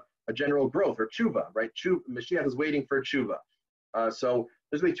talk about a general growth, or tshuva, right? Mashiach is waiting for tshuva. So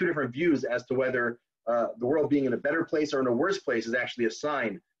there's really two different views as to whether the world being in a better place or in a worse place is actually a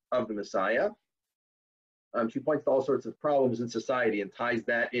sign of the Messiah. She points to all sorts of problems in society and ties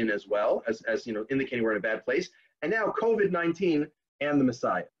that in as well as indicating we're in a bad place. And now COVID-19 and the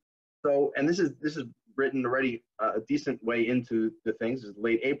Messiah. So, and this is written already a decent way into the things. It's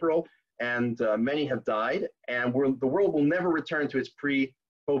late April, and many have died, and the world will never return to its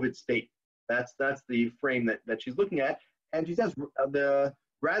pre-COVID state. That's the frame that she's looking at. And she says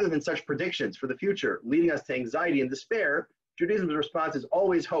rather than such predictions for the future leading us to anxiety and despair, Judaism's response is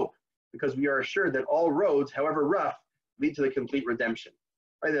always hope, because we are assured that all roads, however rough, lead to the complete redemption.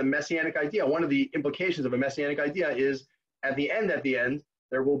 Right? The Messianic idea, one of the implications of a Messianic idea is at the end,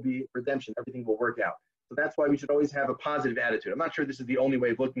 there will be redemption. Everything will work out. So that's why we should always have a positive attitude. I'm not sure this is the only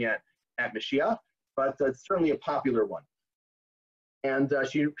way of looking at Mashiach, but it's certainly a popular one. And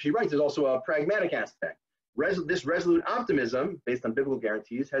she writes there's also a pragmatic aspect. This resolute optimism, based on biblical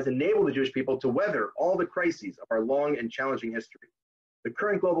guarantees, has enabled the Jewish people to weather all the crises of our long and challenging history. the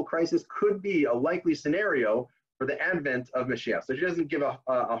current global crisis could be a likely scenario for the advent of Mashiach. So she doesn't give a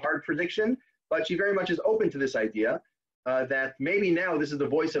hard prediction, but she very much is open to this idea that maybe now this is the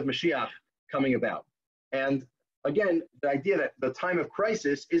voice of Mashiach coming about. And again, the idea that the time of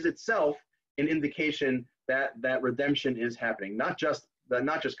crisis is itself an indication that redemption is happening, not just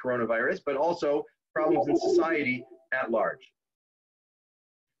coronavirus, but also problems in society at large.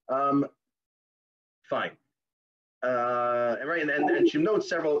 Fine. And she notes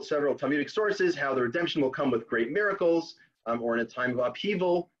several Talmudic sources how the redemption will come with great miracles, or in a time of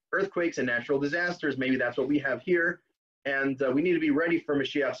upheaval, earthquakes and natural disasters. Maybe that's what we have here. And we need to be ready for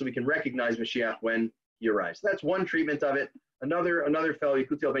Mashiach so we can recognize Mashiach when he arrives. So that's one treatment of it. Another fellow,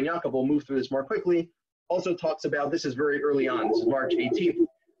 Yekutiel Ben Yaakov, will move through this more quickly. Also talks about, this is very early on, this is March 18th,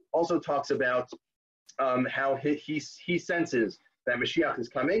 also talks about how he senses that Mashiach is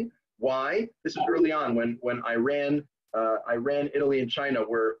coming. Why? This is early on when Iran, Italy, and China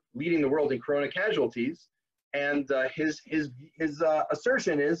were leading the world in corona casualties. And his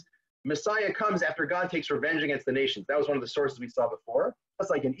assertion is, Messiah comes after God takes revenge against the nations. That was one of the sources we saw before.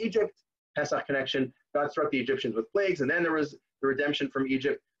 That's like in Egypt, Pesach connection, God struck the Egyptians with plagues, and then there was the redemption from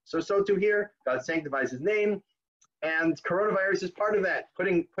Egypt. So too here, God sanctifies his name, and coronavirus is part of that,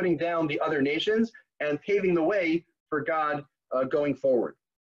 putting down the other nations and paving the way for God going forward.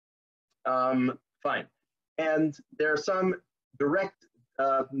 Fine. And there are some direct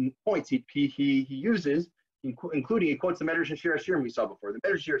points he uses, including, he quotes the Medrash and Shir HaShirim we saw before. The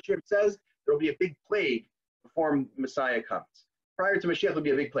Medrash Shir HaShirim says there will be a big plague before Messiah comes. Prior to Mashiach, there will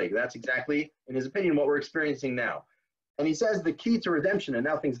be a big plague. That's exactly, in his opinion, what we're experiencing now. And he says the key to redemption, and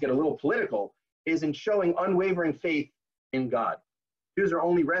now things get a little political, is in showing unwavering faith in God. Jews are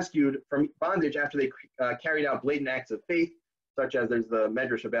only rescued from bondage after they carried out blatant acts of faith, such as there's the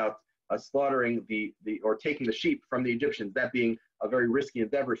Medrash about slaughtering or taking the sheep from the Egyptians, that being a very risky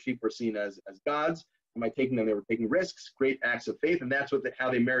endeavor. Sheep were seen as gods, and by taking them, they were taking risks, great acts of faith, and that's how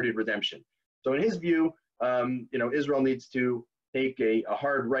they merited redemption. So in his view, Israel needs to take a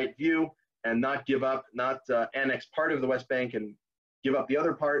hard right view and not give up, not annex part of the West Bank and give up the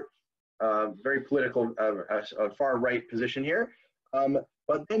other part. Very political, far right position here.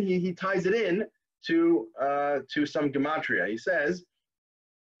 But then he ties it in to some gematria. He says,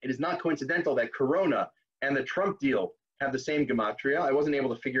 it is not coincidental that Corona and the Trump deal have the same gematria. I wasn't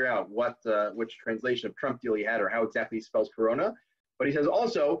able to figure out which translation of Trump deal he had or how exactly he spells Corona. But he says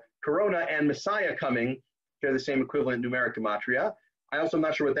also, Corona and Messiah coming share the same equivalent numeric gematria. I also am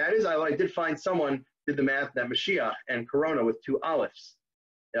not sure what that is. I did find someone did the math that Mashiach and Corona with 2 alepphs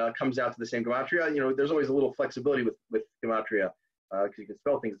comes out to the same gematria. There's always a little flexibility with gematria because you can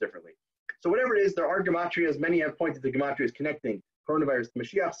spell things differently. So whatever it is, there are gematrias. Many have pointed to gematrias connecting coronavirus to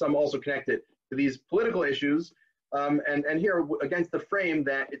Mashiach. Some also connect it to these political issues. And here, against the frame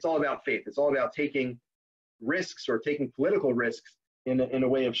that it's all about faith. It's all about taking risks or taking political risks in a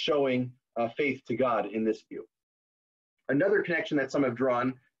way of showing faith to God in this view. Another connection that some have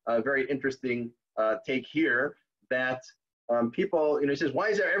drawn, a very interesting take here, that people, he says, why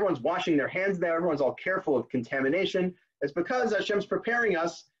is there everyone's washing their hands now? Everyone's all careful of contamination. It's because Hashem's preparing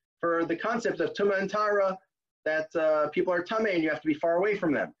us for the concept of Tumah and Tara, that people are Tameh and you have to be far away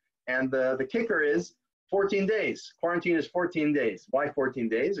from them. And the kicker is 14 days. Quarantine is 14 days. Why 14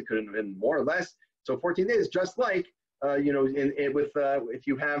 days? It could have been more or less. So 14 days, just like, if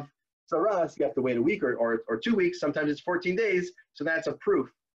you have Saras, you have to wait a week or 2 weeks. Sometimes it's 14 days. So that's a proof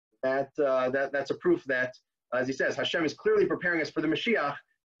that's a proof that, as he says, Hashem is clearly preparing us for the Mashiach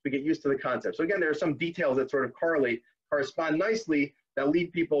to get used to the concept. So again, there are some details that sort of correspond nicely that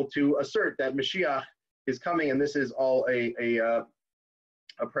lead people to assert that Mashiach is coming, and this is all a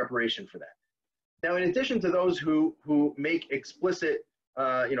preparation for that. Now, in addition to those who make explicit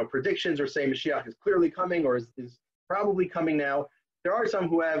predictions or say Mashiach is clearly coming or is probably coming now, there are some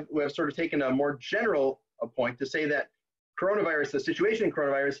who have sort of taken a more general point to say that coronavirus, the situation in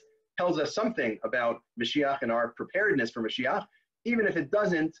coronavirus, tells us something about Mashiach and our preparedness for Mashiach, even if it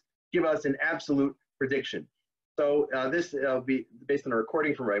doesn't give us an absolute prediction. So this will be based on a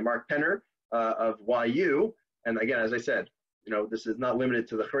recording from Rabbi Mark Penner of YU. And again, as I said, this is not limited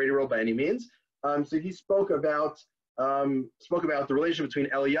to the Haredi world by any means. So he spoke about the relation between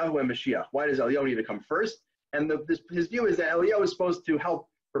Eliyahu and Mashiach. Why does Eliyahu need to come first? And his view is that Eliyahu is supposed to help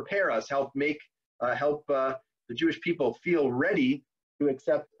prepare us, help the Jewish people feel ready to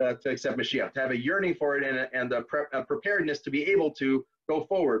accept Mashiach, to have a yearning for it and a preparedness to be able to go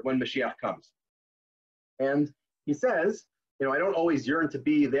forward when Mashiach comes. And he says, I don't always yearn to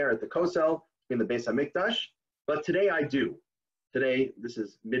be there at the Kosel in the Beis HaMikdash, but today I do. today, this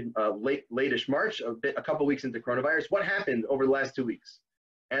is late-ish March, a couple weeks into coronavirus. What happened over the last 2 weeks?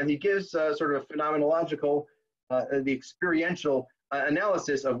 And he gives sort of a phenomenological, the experiential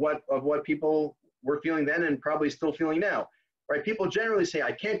analysis of what people were feeling then and probably still feeling now. Right? People generally say,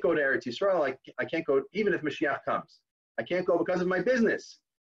 I can't go to Eretz Yisrael. I can't go even if Mashiach comes. I can't go because of my business.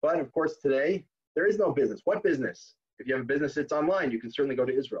 But of course, today, there is no business. What business? If you have a business that's online, you can certainly go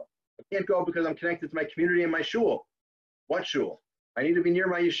to Israel. I can't go because I'm connected to my community and my shul. What shul? I need to be near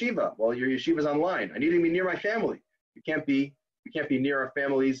my yeshiva. Well, your yeshiva's online. I need to be near my family. We can't be near our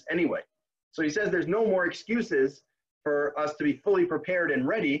families anyway. So he says there's no more excuses for us to be fully prepared and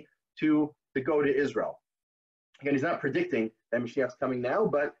ready to go to Israel. Again, he's not predicting that Mashiach's coming now,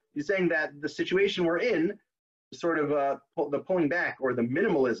 but he's saying that the situation we're in, sort of the pulling back or the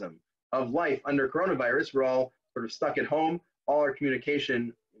minimalism of life under coronavirus, we're all sort of stuck at home. All our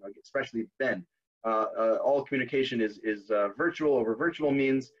communication, especially then, all communication is virtual over virtual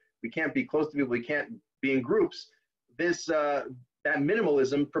means. We can't be close to people. We can't be in groups. That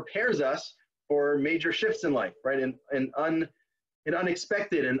minimalism prepares us for major shifts in life, right? An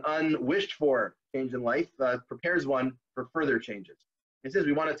unexpected and unwished for change in life prepares one for further changes. It says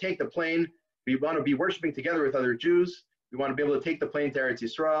we want to take the plane. We want to be worshiping together with other Jews. We want to be able to take the plane to Eretz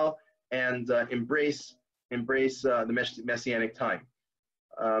Yisrael and embrace the Messianic time.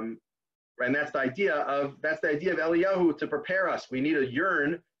 And that's the idea of Eliyahu to prepare us. We need to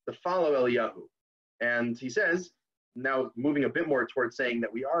yearn to follow Eliyahu. And he says, now moving a bit more towards saying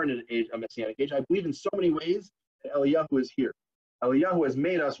that we are in an age, a Messianic age, I believe in so many ways that Eliyahu is here. Eliyahu has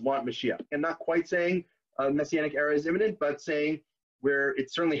made us want Mashiach. And not quite saying a Messianic era is imminent, but saying where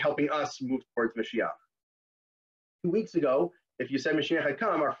it's certainly helping us move towards Mashiach. 2 weeks ago, if you said Mashiach had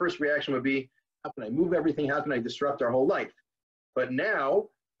come, our first reaction would be, how can I move everything? How can I disrupt our whole life? But now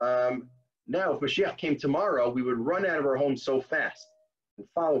if Mashiach came tomorrow, we would run out of our homes so fast and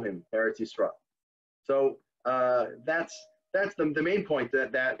follow him, Eretz Yisrael. So that's the main point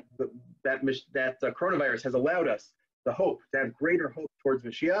that coronavirus has allowed us to hope, to have greater hope towards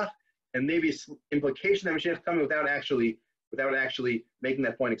Mashiach, and maybe implication that Mashiach is coming without actually making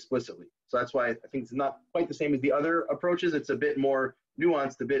that point explicitly. So that's why I think it's not quite the same as the other approaches. It's a bit more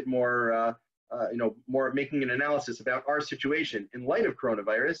nuanced, a bit more more making an analysis about our situation in light of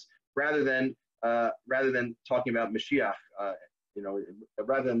coronavirus, rather than talking about Mashiach.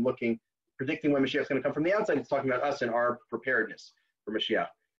 Rather than predicting when Mashiach is going to come from the outside, it's talking about us and our preparedness for Mashiach.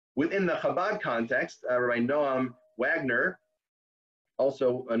 Within the Chabad context, Rabbi Noam Wagner,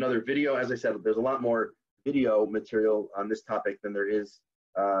 also another video. As I said, there's a lot more video material on this topic than there is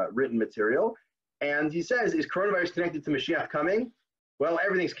written material. And he says, is coronavirus connected to Mashiach coming? Well,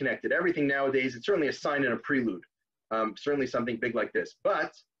 everything's connected. Everything nowadays, it's certainly a sign and a prelude. Certainly something big like this.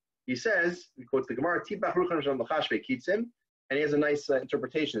 But he says, he quotes the Gemara, and he has a nice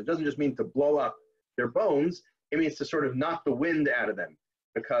interpretation. It doesn't just mean to blow up their bones. It means to sort of knock the wind out of them.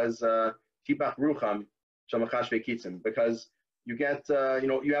 Because because you get,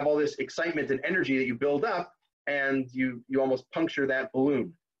 you have all this excitement and energy that you build up, and you almost puncture that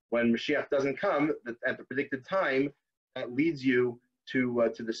balloon. When Mashiach doesn't come at the predicted time, that leads you to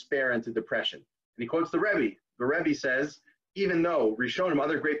despair and to depression. And he quotes the Rabbi. The Rabbi says, even though Rishonim,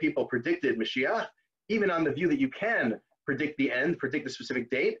 other great people, predicted Mashiach, even on the view that you can predict the end, predict the specific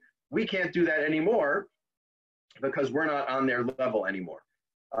date, we can't do that anymore because we're not on their level anymore.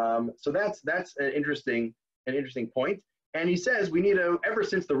 So that's an interesting point. And he says we need to, ever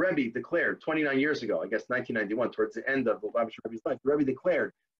since the Rebbe declared 29 years ago, I guess 1991, towards the end of the Rebbe's life, the Rebbe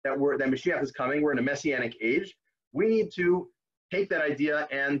declared that Mashiach is coming. We're in a Messianic age. We need to take that idea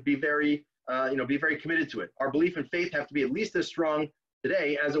and be very committed to it. Our belief and faith have to be at least as strong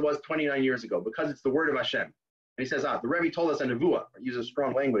today as it was 29 years ago, because it's the word of Hashem. And he says, the Rebbe told us a nevuah, uses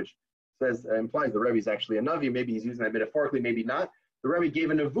strong language, implies the Rebbe is actually a navi. Maybe he's using that metaphorically, maybe not. The Rebbe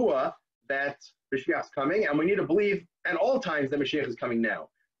gave a nevuah that Mashiach's coming, and we need to believe at all times that Mashiach is coming now.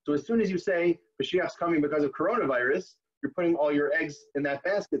 So as soon as you say Mashiach's coming because of coronavirus, you're putting all your eggs in that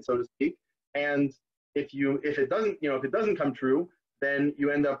basket, so to speak. And if it doesn't come true, then you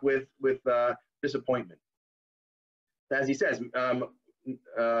end up with disappointment. As he says,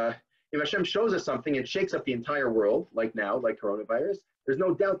 if Hashem shows us something and shakes up the entire world, like now, like coronavirus, there's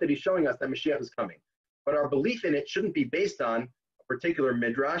no doubt that he's showing us that Mashiach is coming. But our belief in it shouldn't be based on a particular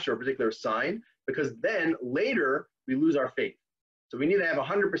midrash or a particular sign, because then later we lose our faith. So we need to have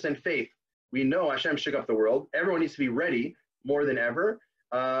 100% faith. We know Hashem shook up the world. Everyone needs to be ready more than ever,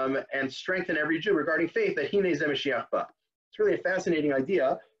 and strengthen every Jew regarding faith that Hine Ze Mashiach Ba. It's really a fascinating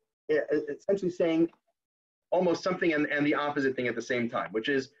idea, essentially saying almost something and the opposite thing at the same time, which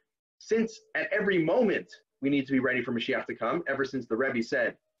is, since at every moment we need to be ready for Mashiach to come. Ever since the Rebbe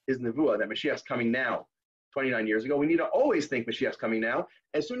said his nevuah that Mashiach's coming now, 29 years ago, we need to always think Mashiach's coming now.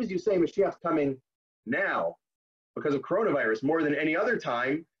 As soon as you say Mashiach's coming now because of coronavirus more than any other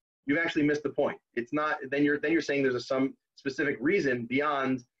time, you've actually missed the point. It's not, then you're saying there's some specific reason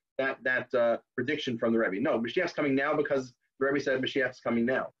beyond that prediction from the Rebbe. No, Mashiach's coming now because the Rebbe said Mashiach's coming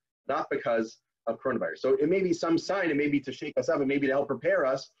now, not because of coronavirus. So it may be some sign, it may be to shake us up, it may be to help prepare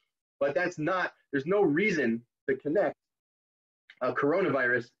us, but that's not, there's no reason to connect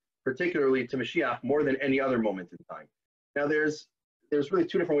coronavirus particularly to Mashiach more than any other moment in time. Now there's really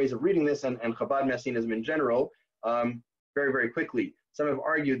two different ways of reading this, and Chabad Messianism in general. Very, very quickly, some have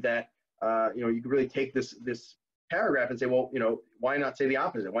argued that you could really take this paragraph and say, well, why not say the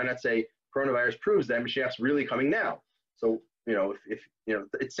opposite? Why not say coronavirus proves that Mashiach's really coming now? So if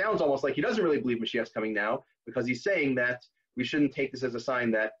it sounds almost like he doesn't really believe Mashiach's coming now, because he's saying that we shouldn't take this as a sign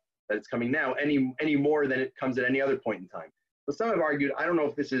that it's coming now any more than it comes at any other point in time. But some have argued, I don't know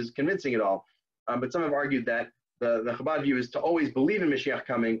if this is convincing at all, but some have argued that the Chabad view is to always believe in Mashiach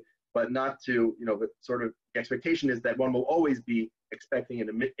coming, but not to, but sort of the expectation is that one will always be expecting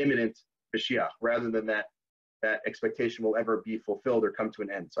an imminent Mashiach, rather than that expectation will ever be fulfilled or come to an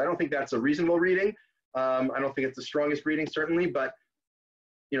end. So I don't think that's a reasonable reading. I don't think it's the strongest reading, certainly, but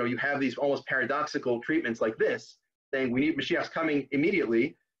you have these almost paradoxical treatments like this, saying we need Mashiach's coming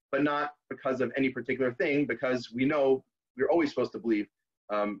immediately, but not because of any particular thing, because we know we're always supposed to believe,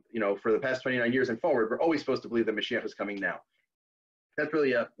 for the past 29 years and forward, we're always supposed to believe that Mashiach is coming now. That's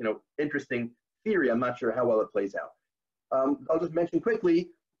really a interesting theory. I'm not sure how well it plays out. I'll just mention quickly,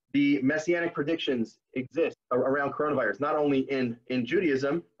 the messianic predictions exist around coronavirus, not only in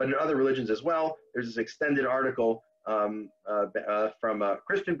Judaism, but in other religions as well. There's this extended article from a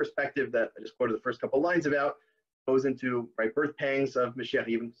Christian perspective that I just quoted the first couple lines about, goes into birth pangs of Mashiach,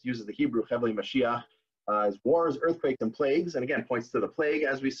 even uses the Hebrew Chevli Mashiach, as wars, earthquakes, and plagues, and again points to the plague,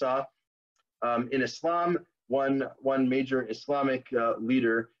 as we saw. In Islam, one major Islamic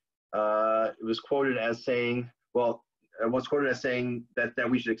leader was quoted as saying, that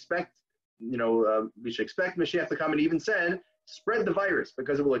we should expect, Mashiach to come, and even said, spread the virus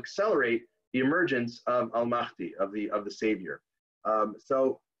because it will accelerate the emergence of Al-Mahdi, of the Savior.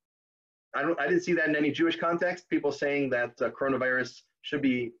 So I didn't see that in any Jewish context, people saying that coronavirus should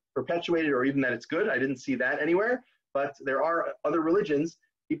be perpetuated or even that it's good. I didn't see that anywhere, but there are other religions,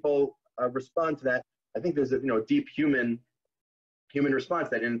 people respond to that. I think there's a deep human response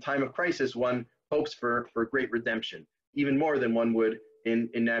that in a time of crisis, one hopes for great redemption, even more than one would in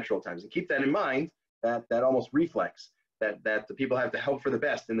natural times. And keep that in mind, that almost reflects that the people have to hope for the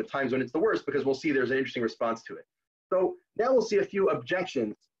best in the times when it's the worst, because we'll see there's an interesting response to it. So now we'll see a few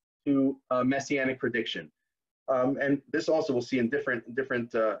objections to messianic prediction. And this also we'll see in different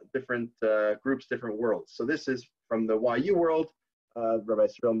groups, different worlds. So this is from the YU world, Rabbi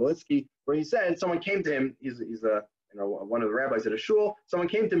Cyril Malitsky, where he said someone came to him. He's one of the rabbis at a shul. Someone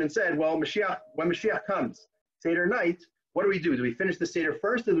came to him and said, "Well, when Mashiach comes, Seder night, what do? Do we finish the Seder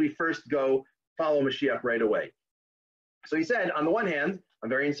first, or do we first go follow Mashiach right away?" So he said, on the one hand, I'm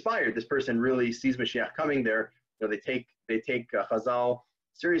very inspired. This person really sees Mashiach coming. They take Chazal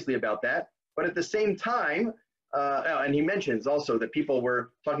seriously about that. But at the same time, and he mentions also that people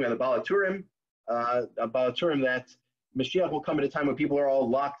were talking about the Balaturim, that Mashiach will come at a time when people are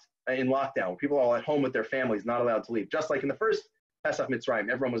all in lockdown. People are all at home with their families, not allowed to leave. Just like in the first Pesach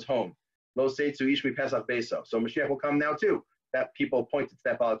Mitzrayim, everyone was home. Lo seitzu ishmi Pesach beso. So Mashiach will come now too. That people pointed to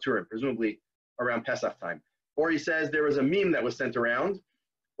that Balaturim, presumably around Pesach time. Or he says there was a meme that was sent around.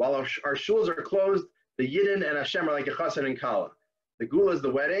 While our shuls are closed, the Yidden and Hashem are like a chassan and kala. The Gula is the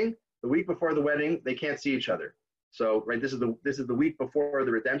wedding. The week before the wedding, they can't see each other. So, this is the week before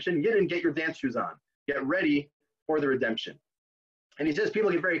the redemption. Yidden, get your dance shoes on. Get ready for the redemption. And he says people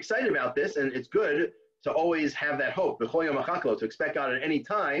get very excited about this, and it's good to always have that hope, to expect God at any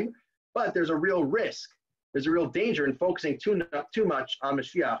time, but there's a real risk. There's a real danger in focusing too much on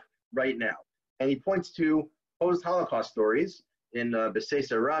Mashiach right now. And he points to post-Holocaust stories in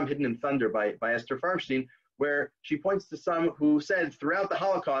B'Seser Ram, Hidden in Thunder by Esther Farbstein, where she points to some who said, throughout the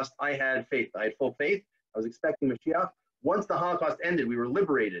Holocaust, I had faith. I had full faith. I was expecting Mashiach. Once the Holocaust ended, we were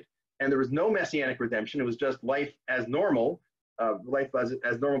liberated, and there was no messianic redemption. It was just life as normal, life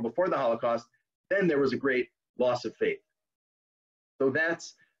as normal before the Holocaust. Then there was a great loss of faith. So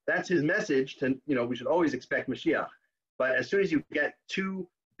that's his message to, we should always expect Mashiach. But as soon as you get too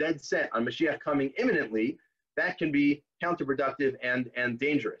dead set on Mashiach coming imminently, that can be counterproductive and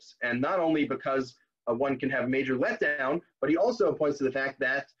dangerous. And not only because one can have major letdown, but he also points to the fact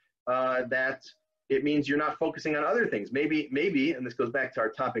that it means you're not focusing on other things. Maybe, and this goes back to our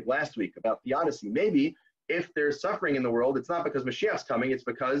topic last week about theodicy, maybe if there's suffering in the world, it's not because Mashiach's coming, it's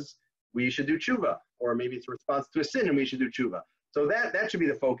because we should do tshuva, or maybe it's a response to a sin and we should do tshuva. So that should be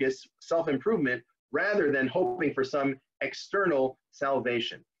the focus, self-improvement, rather than hoping for some external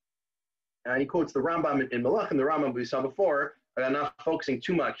salvation. And he quotes the Rambam in Malach and the Rambam we saw before, not focusing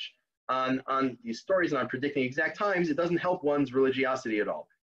too much on these stories and on predicting exact times. It doesn't help one's religiosity at all.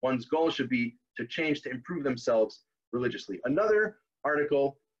 One's goal should be to change, to improve themselves religiously. Another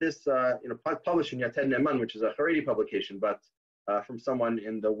article, this published in Yated Ne'eman, which is a Haredi publication, but from someone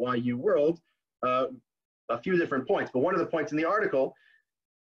in the YU world, a few different points. But one of the points in the article,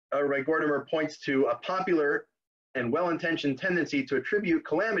 Rabbi Gordimer points to a popular and well-intentioned tendency to attribute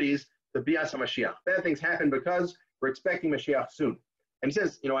calamities to Bias HaMashiach. Bad things happen because we're expecting Mashiach soon. And he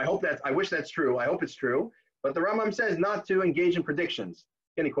says, I wish that's true. I hope it's true. But the Rambam says not to engage in predictions.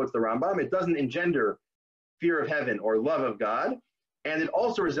 Again, he quotes the Rambam. It doesn't engender fear of heaven or love of God. And it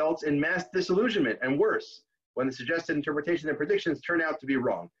also results in mass disillusionment and worse, when the suggested interpretations and predictions turn out to be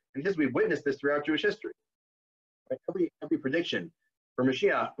wrong. And because we've witnessed this throughout Jewish history. Right? Every prediction for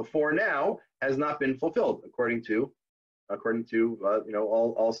Mashiach before now has not been fulfilled according to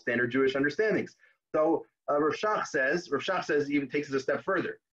all standard Jewish understandings. So Rav Shach says even takes it a step further.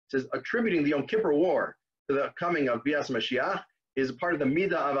 It says attributing the Yom Kippur War to the coming of Bias Mashiach is a part of the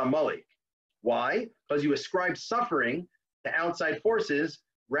Midah of Amalek. Why? Because you ascribe suffering to outside forces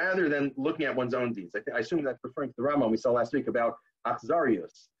rather than looking at one's own deeds. I assume that's referring to the Rambam we saw last week about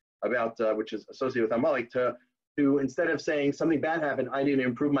Achzarius, which is associated with Amalek, to instead of saying something bad happened, I need to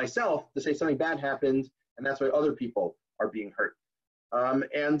improve myself, to say something bad happened, and that's why other people are being hurt.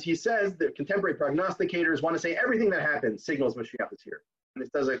 And he says that contemporary prognosticators want to say everything that happens signals Mashiach is here. And this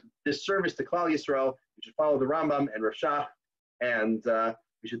does a disservice to Klal Yisrael. We should follow the Rambam and Rav Shach, and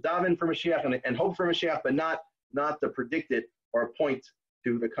we should daven for Mashiach and hope for Mashiach, but not to predict it or point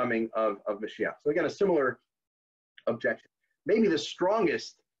to the coming of Mashiach. So again, a similar objection. Maybe the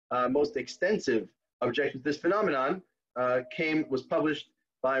strongest, most extensive objection to this phenomenon was published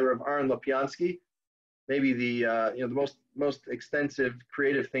by Rav Aaron Lopiansky, maybe the most extensive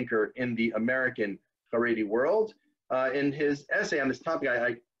creative thinker in the American Haredi world. In his essay on this topic,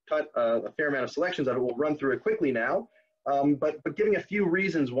 I cut a fair amount of selections of it. We'll run through it quickly now, but giving a few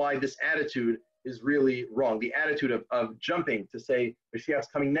reasons why this attitude is really wrong. The attitude of jumping to say Mashiach's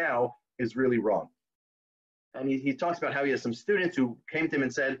coming now is really wrong. And he talks about how he has some students who came to him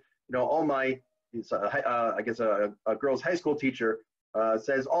and said, a girl's high school teacher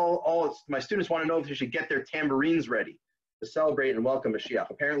says all my students want to know if they should get their tambourines ready to celebrate and welcome Mashiach.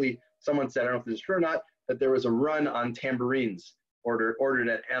 Apparently, someone said, I don't know if this is true or not, that there was a run on tambourines ordered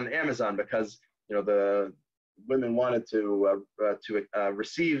on Amazon because the women wanted to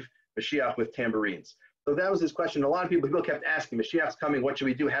receive Mashiach with tambourines. So that was his question. A lot of people kept asking, Mashiach's coming, what should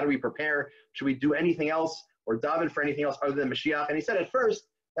we do? How do we prepare? Should we do anything else or daven for anything else other than Mashiach? And he said at first,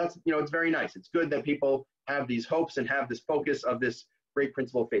 it's very nice. It's good that people have these hopes and have this focus of this great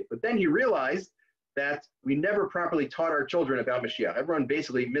principle of faith. But then he realized that we never properly taught our children about Mashiach. Everyone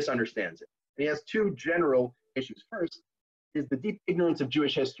basically misunderstands it. And he has two general issues. First is the deep ignorance of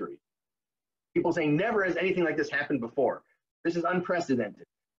Jewish history. People saying never has anything like this happened before. This is unprecedented.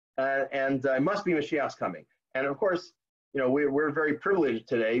 And it must be Mashiach's coming. And of course, we're very privileged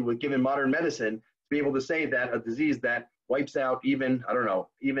today given modern medicine to be able to say that a disease that wipes out even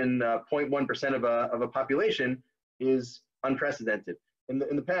 0.1% of a population is unprecedented. In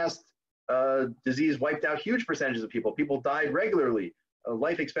the past, disease wiped out huge percentages of people. People died regularly.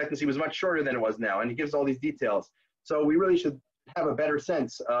 Life expectancy was much shorter than it was now. And he gives all these details. So we really should have a better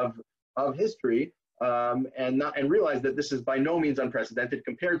sense of history and realize that this is by no means unprecedented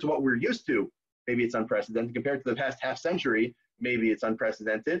compared to what we're used to. Maybe it's unprecedented compared to the past half century. Maybe it's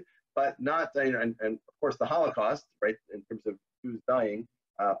unprecedented, but not. And of course, the Holocaust, right, in terms of Jews dying,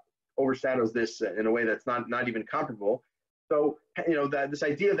 overshadows this in a way that's not even comparable. So this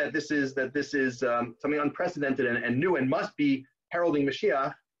idea that this is something unprecedented and new and must be heralding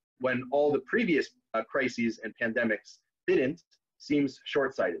Mashiach when all the previous crises and pandemics didn't seems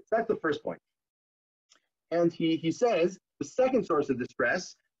short-sighted. So that's the first point. And he says the second source of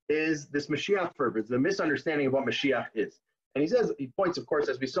distress is this Mashiach fervor, the misunderstanding of what Mashiach is. And he points, of course,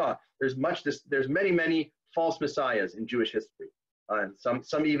 as we saw, there's many false messiahs in Jewish history, and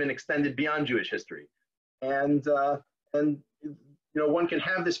some even extended beyond Jewish history. And one can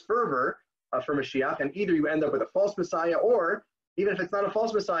have this fervor for Mashiach, and either you end up with a false messiah, or even if it's not a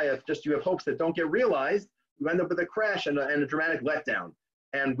false messiah, if just you have hopes that don't get realized, you end up with a crash and a dramatic letdown.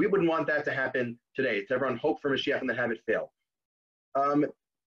 And we wouldn't want that to happen today, to everyone hope for Mashiach and then have it fail.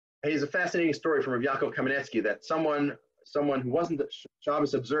 Here's a fascinating story from Rav Yaakov Kamenetsky that someone who wasn't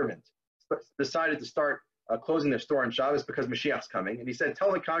Shabbos observant decided to start closing their store on Shabbos because Mashiach's coming. And he said,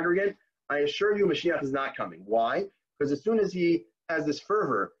 tell the congregant, I assure you Mashiach is not coming. Why? Because as soon as he has this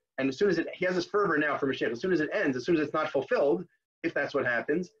fervor, and as soon as he has this fervor now for Mashiach, as soon as it ends, as soon as it's not fulfilled, if that's what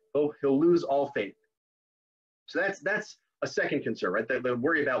happens, he'll lose all faith. So that's a second concern, right? The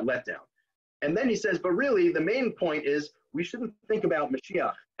worry about letdown. And then he says, but really the main point is we shouldn't think about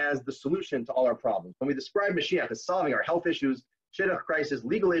Mashiach as the solution to all our problems. When we describe Mashiach as solving our health issues, shidduch crisis,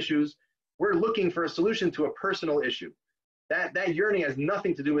 legal issues, we're looking for a solution to a personal issue. That yearning has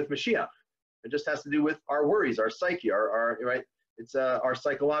nothing to do with Mashiach. It just has to do with our worries, our psyche, our right? It's our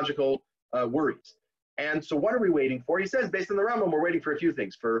psychological worries. And so what are we waiting for? He says, based on the Rambam, we're waiting for a few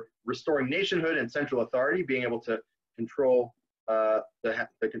things: for restoring nationhood and central authority, being able to control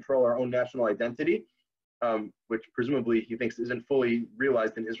control our own national identity, which presumably he thinks isn't fully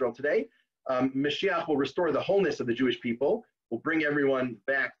realized in Israel today. Mashiach will restore the wholeness of the Jewish people, will bring everyone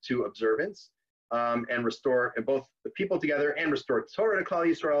back to observance, and restore both the people together and restore Torah to Klal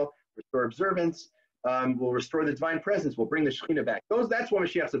Yisrael, restore observance, will restore the divine presence, will bring the Shekhinah back. That's what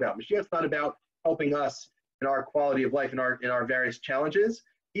Mashiach's about. Mashiach's not about helping us in our quality of life, in our various challenges,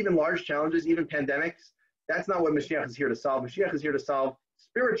 even large challenges, even pandemics. That's not what Mashiach is here to solve. Mashiach is here to solve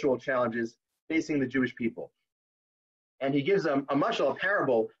spiritual challenges facing the Jewish people. And he gives a mashal, a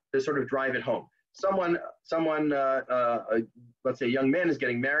parable, to sort of drive it home. Someone, let's say a young man is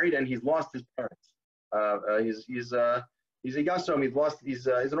getting married and he's lost his parents. He's a yasom, he's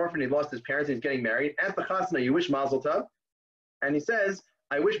an orphan, he lost his parents, and he's getting married. At the chasna, you wish mazel tov. And he says,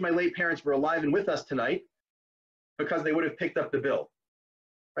 I wish my late parents were alive and with us tonight because they would have picked up the bill.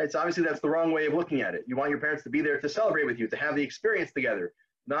 Right? So obviously that's the wrong way of looking at it. You want your parents to be there to celebrate with you, to have the experience together,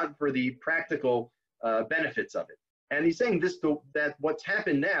 not for the practical benefits of it. And he's saying that what's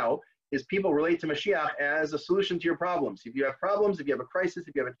happened now is people relate to Mashiach as a solution to your problems. If you have problems, if you have a crisis,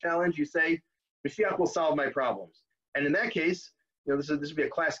 if you have a challenge, you say, Mashiach will solve my problems. And in that case, this would be a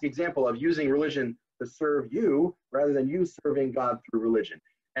classic example of using religion to serve you rather than you serving God through religion.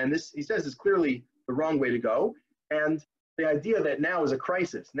 And this, he says, is clearly the wrong way to go. And the idea that now is a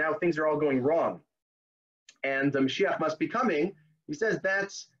crisis, now things are all going wrong, and Mashiach must be coming, he says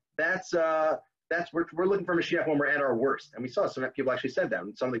we're looking for Mashiach when we're at our worst. And we saw some people actually said that,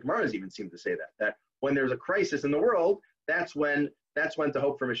 and some of the Gemaras even seem to say that when there's a crisis in the world, that's when to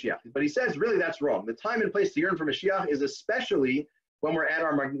hope for Mashiach. But he says, really, that's wrong. The time and place to yearn for Mashiach is especially when we're at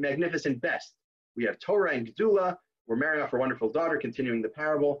our magnificent best. We have Torah and Gedula, we're marrying off our wonderful daughter, continuing the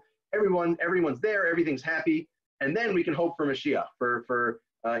parable. Everyone's there, everything's happy, and then we can hope for Mashiach, for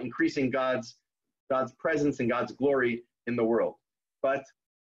increasing God's presence and God's glory in the world. But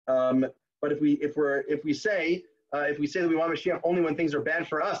if we say that we want Mashiach only when things are bad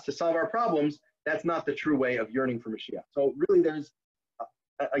for us to solve our problems, that's not the true way of yearning for Mashiach. So really, there's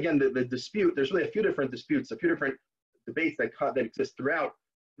again the dispute. There's really a few different disputes, a few different debates that exist throughout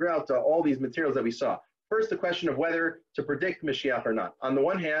all these materials that we saw. First, the question of whether to predict Mashiach or not. On the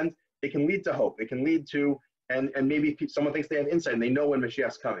one hand, it can lead to hope. It can lead to, and maybe someone thinks they have insight and they know when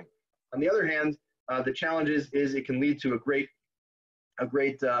Mashiach's coming. On the other hand, the challenge is it can lead to a great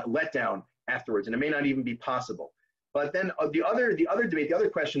letdown afterwards, and it may not even be possible. But then the other debate, the other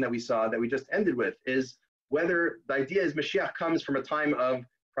question that we saw that we just ended with is whether the idea is Mashiach comes from a time of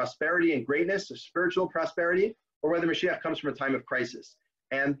prosperity and greatness, of spiritual prosperity, or whether Mashiach comes from a time of crisis.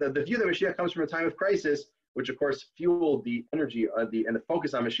 And the view that Mashiach comes from a time of crisis, which of course fueled the energy and the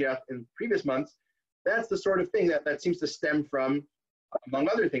focus on Mashiach in previous months, that's the sort of thing that seems to stem from, among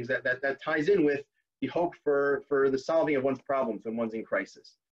other things, that ties in with the hope for the solving of one's problems when one's in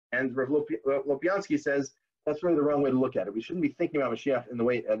crisis. And Rav Lopiansky says that's really the wrong way to look at it. We shouldn't be thinking about Mashiach in the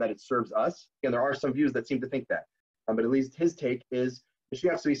way that it serves us. Again, there are some views that seem to think that. But at least his take is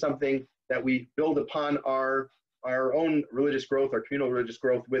Mashiach has to be something that we build upon our own religious growth, our communal religious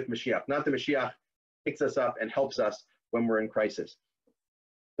growth with Mashiach. Not that Mashiach picks us up and helps us when we're in crisis.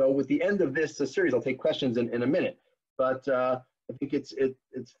 So with the end of this series, I'll take questions in a minute. But I think it's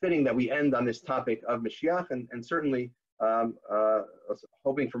fitting that we end on this topic of Mashiach, and certainly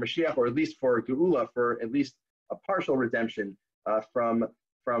hoping for Mashiach, or at least for Geula, for at least a partial redemption from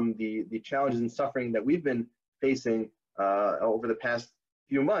the challenges and suffering that we've been facing over the past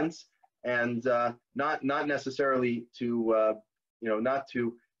few months, and not necessarily to not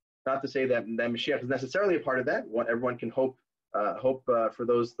to say that Mashiach is necessarily a part of that. Everyone can hope for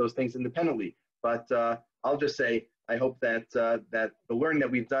those things independently. But I'll just say I hope that the learning that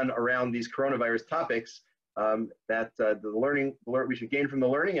we've done around these coronavirus topics, that the learning we should gain from the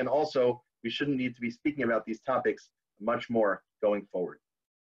learning, and also we shouldn't need to be speaking about these topics much more going forward.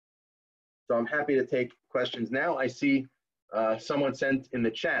 So I'm happy to take questions now. I see someone sent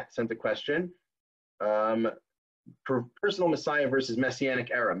a question. Personal Messiah versus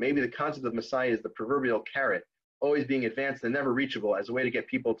Messianic era. Maybe the concept of Messiah is the proverbial carrot, always being advanced and never reachable as a way to get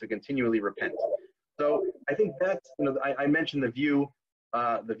people to continually repent. So I think that's, I mentioned the view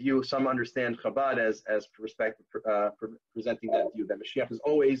some understand Chabad as presenting that view that Mashiach is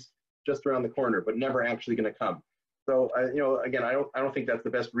always just around the corner, but never actually going to come. So again, I don't think that's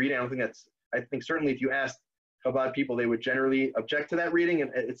the best reading. I think certainly if you asked Chabad people, they would generally object to that reading,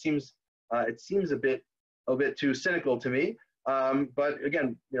 and it seems a bit too cynical to me. But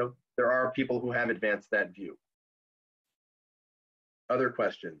again, there are people who have advanced that view. Other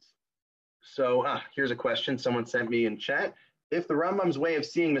questions? So here's a question someone sent me in chat. If the Rambam's way of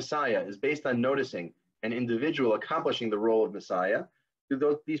seeing Messiah is based on noticing an individual accomplishing the role of Messiah,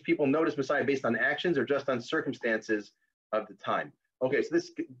 do these people notice Messiah based on actions or just on circumstances of the time? Okay, so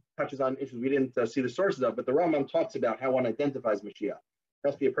this touches on issues we didn't see the sources of, but the Rambam talks about how one identifies Mashiach. There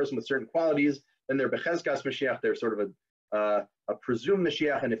must be a person with certain qualities. Then they're Bechezkas Mashiach. They're sort of a presumed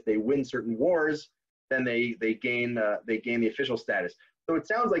Mashiach, and if they win certain wars, then they gain the official status. So it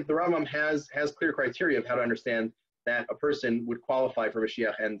sounds like the Rambam has clear criteria of how to understand that a person would qualify for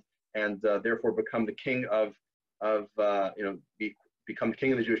Mashiach and therefore become the king become the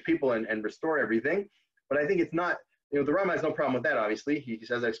king of the Jewish people and restore everything. But I think it's not, the Rambam has no problem with that, obviously. He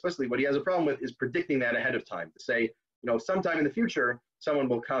says that explicitly. What he has a problem with is predicting that ahead of time, to say, sometime in the future, someone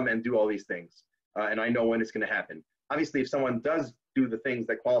will come and do all these things. And I know when it's going to happen. Obviously, if someone does do the things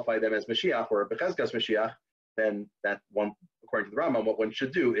that qualify them as Mashiach or Bechezkas Mashiach, then that one, according to the Rambam, what one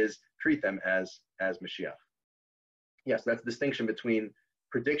should do is treat them as Mashiach. Yes, that's the distinction between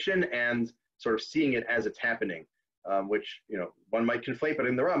prediction and sort of seeing it as it's happening, which one might conflate, but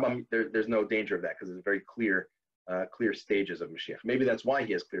in the Rambam there's no danger of that because there's very clear stages of Mashiach. Maybe that's why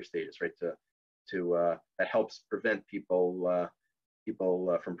he has clear stages, right? To that helps prevent people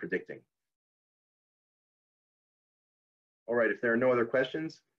from predicting. All right, if there are no other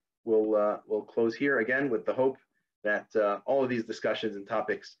questions, we'll close here again with the hope that all of these discussions and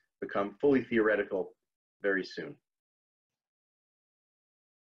topics become fully theoretical very soon.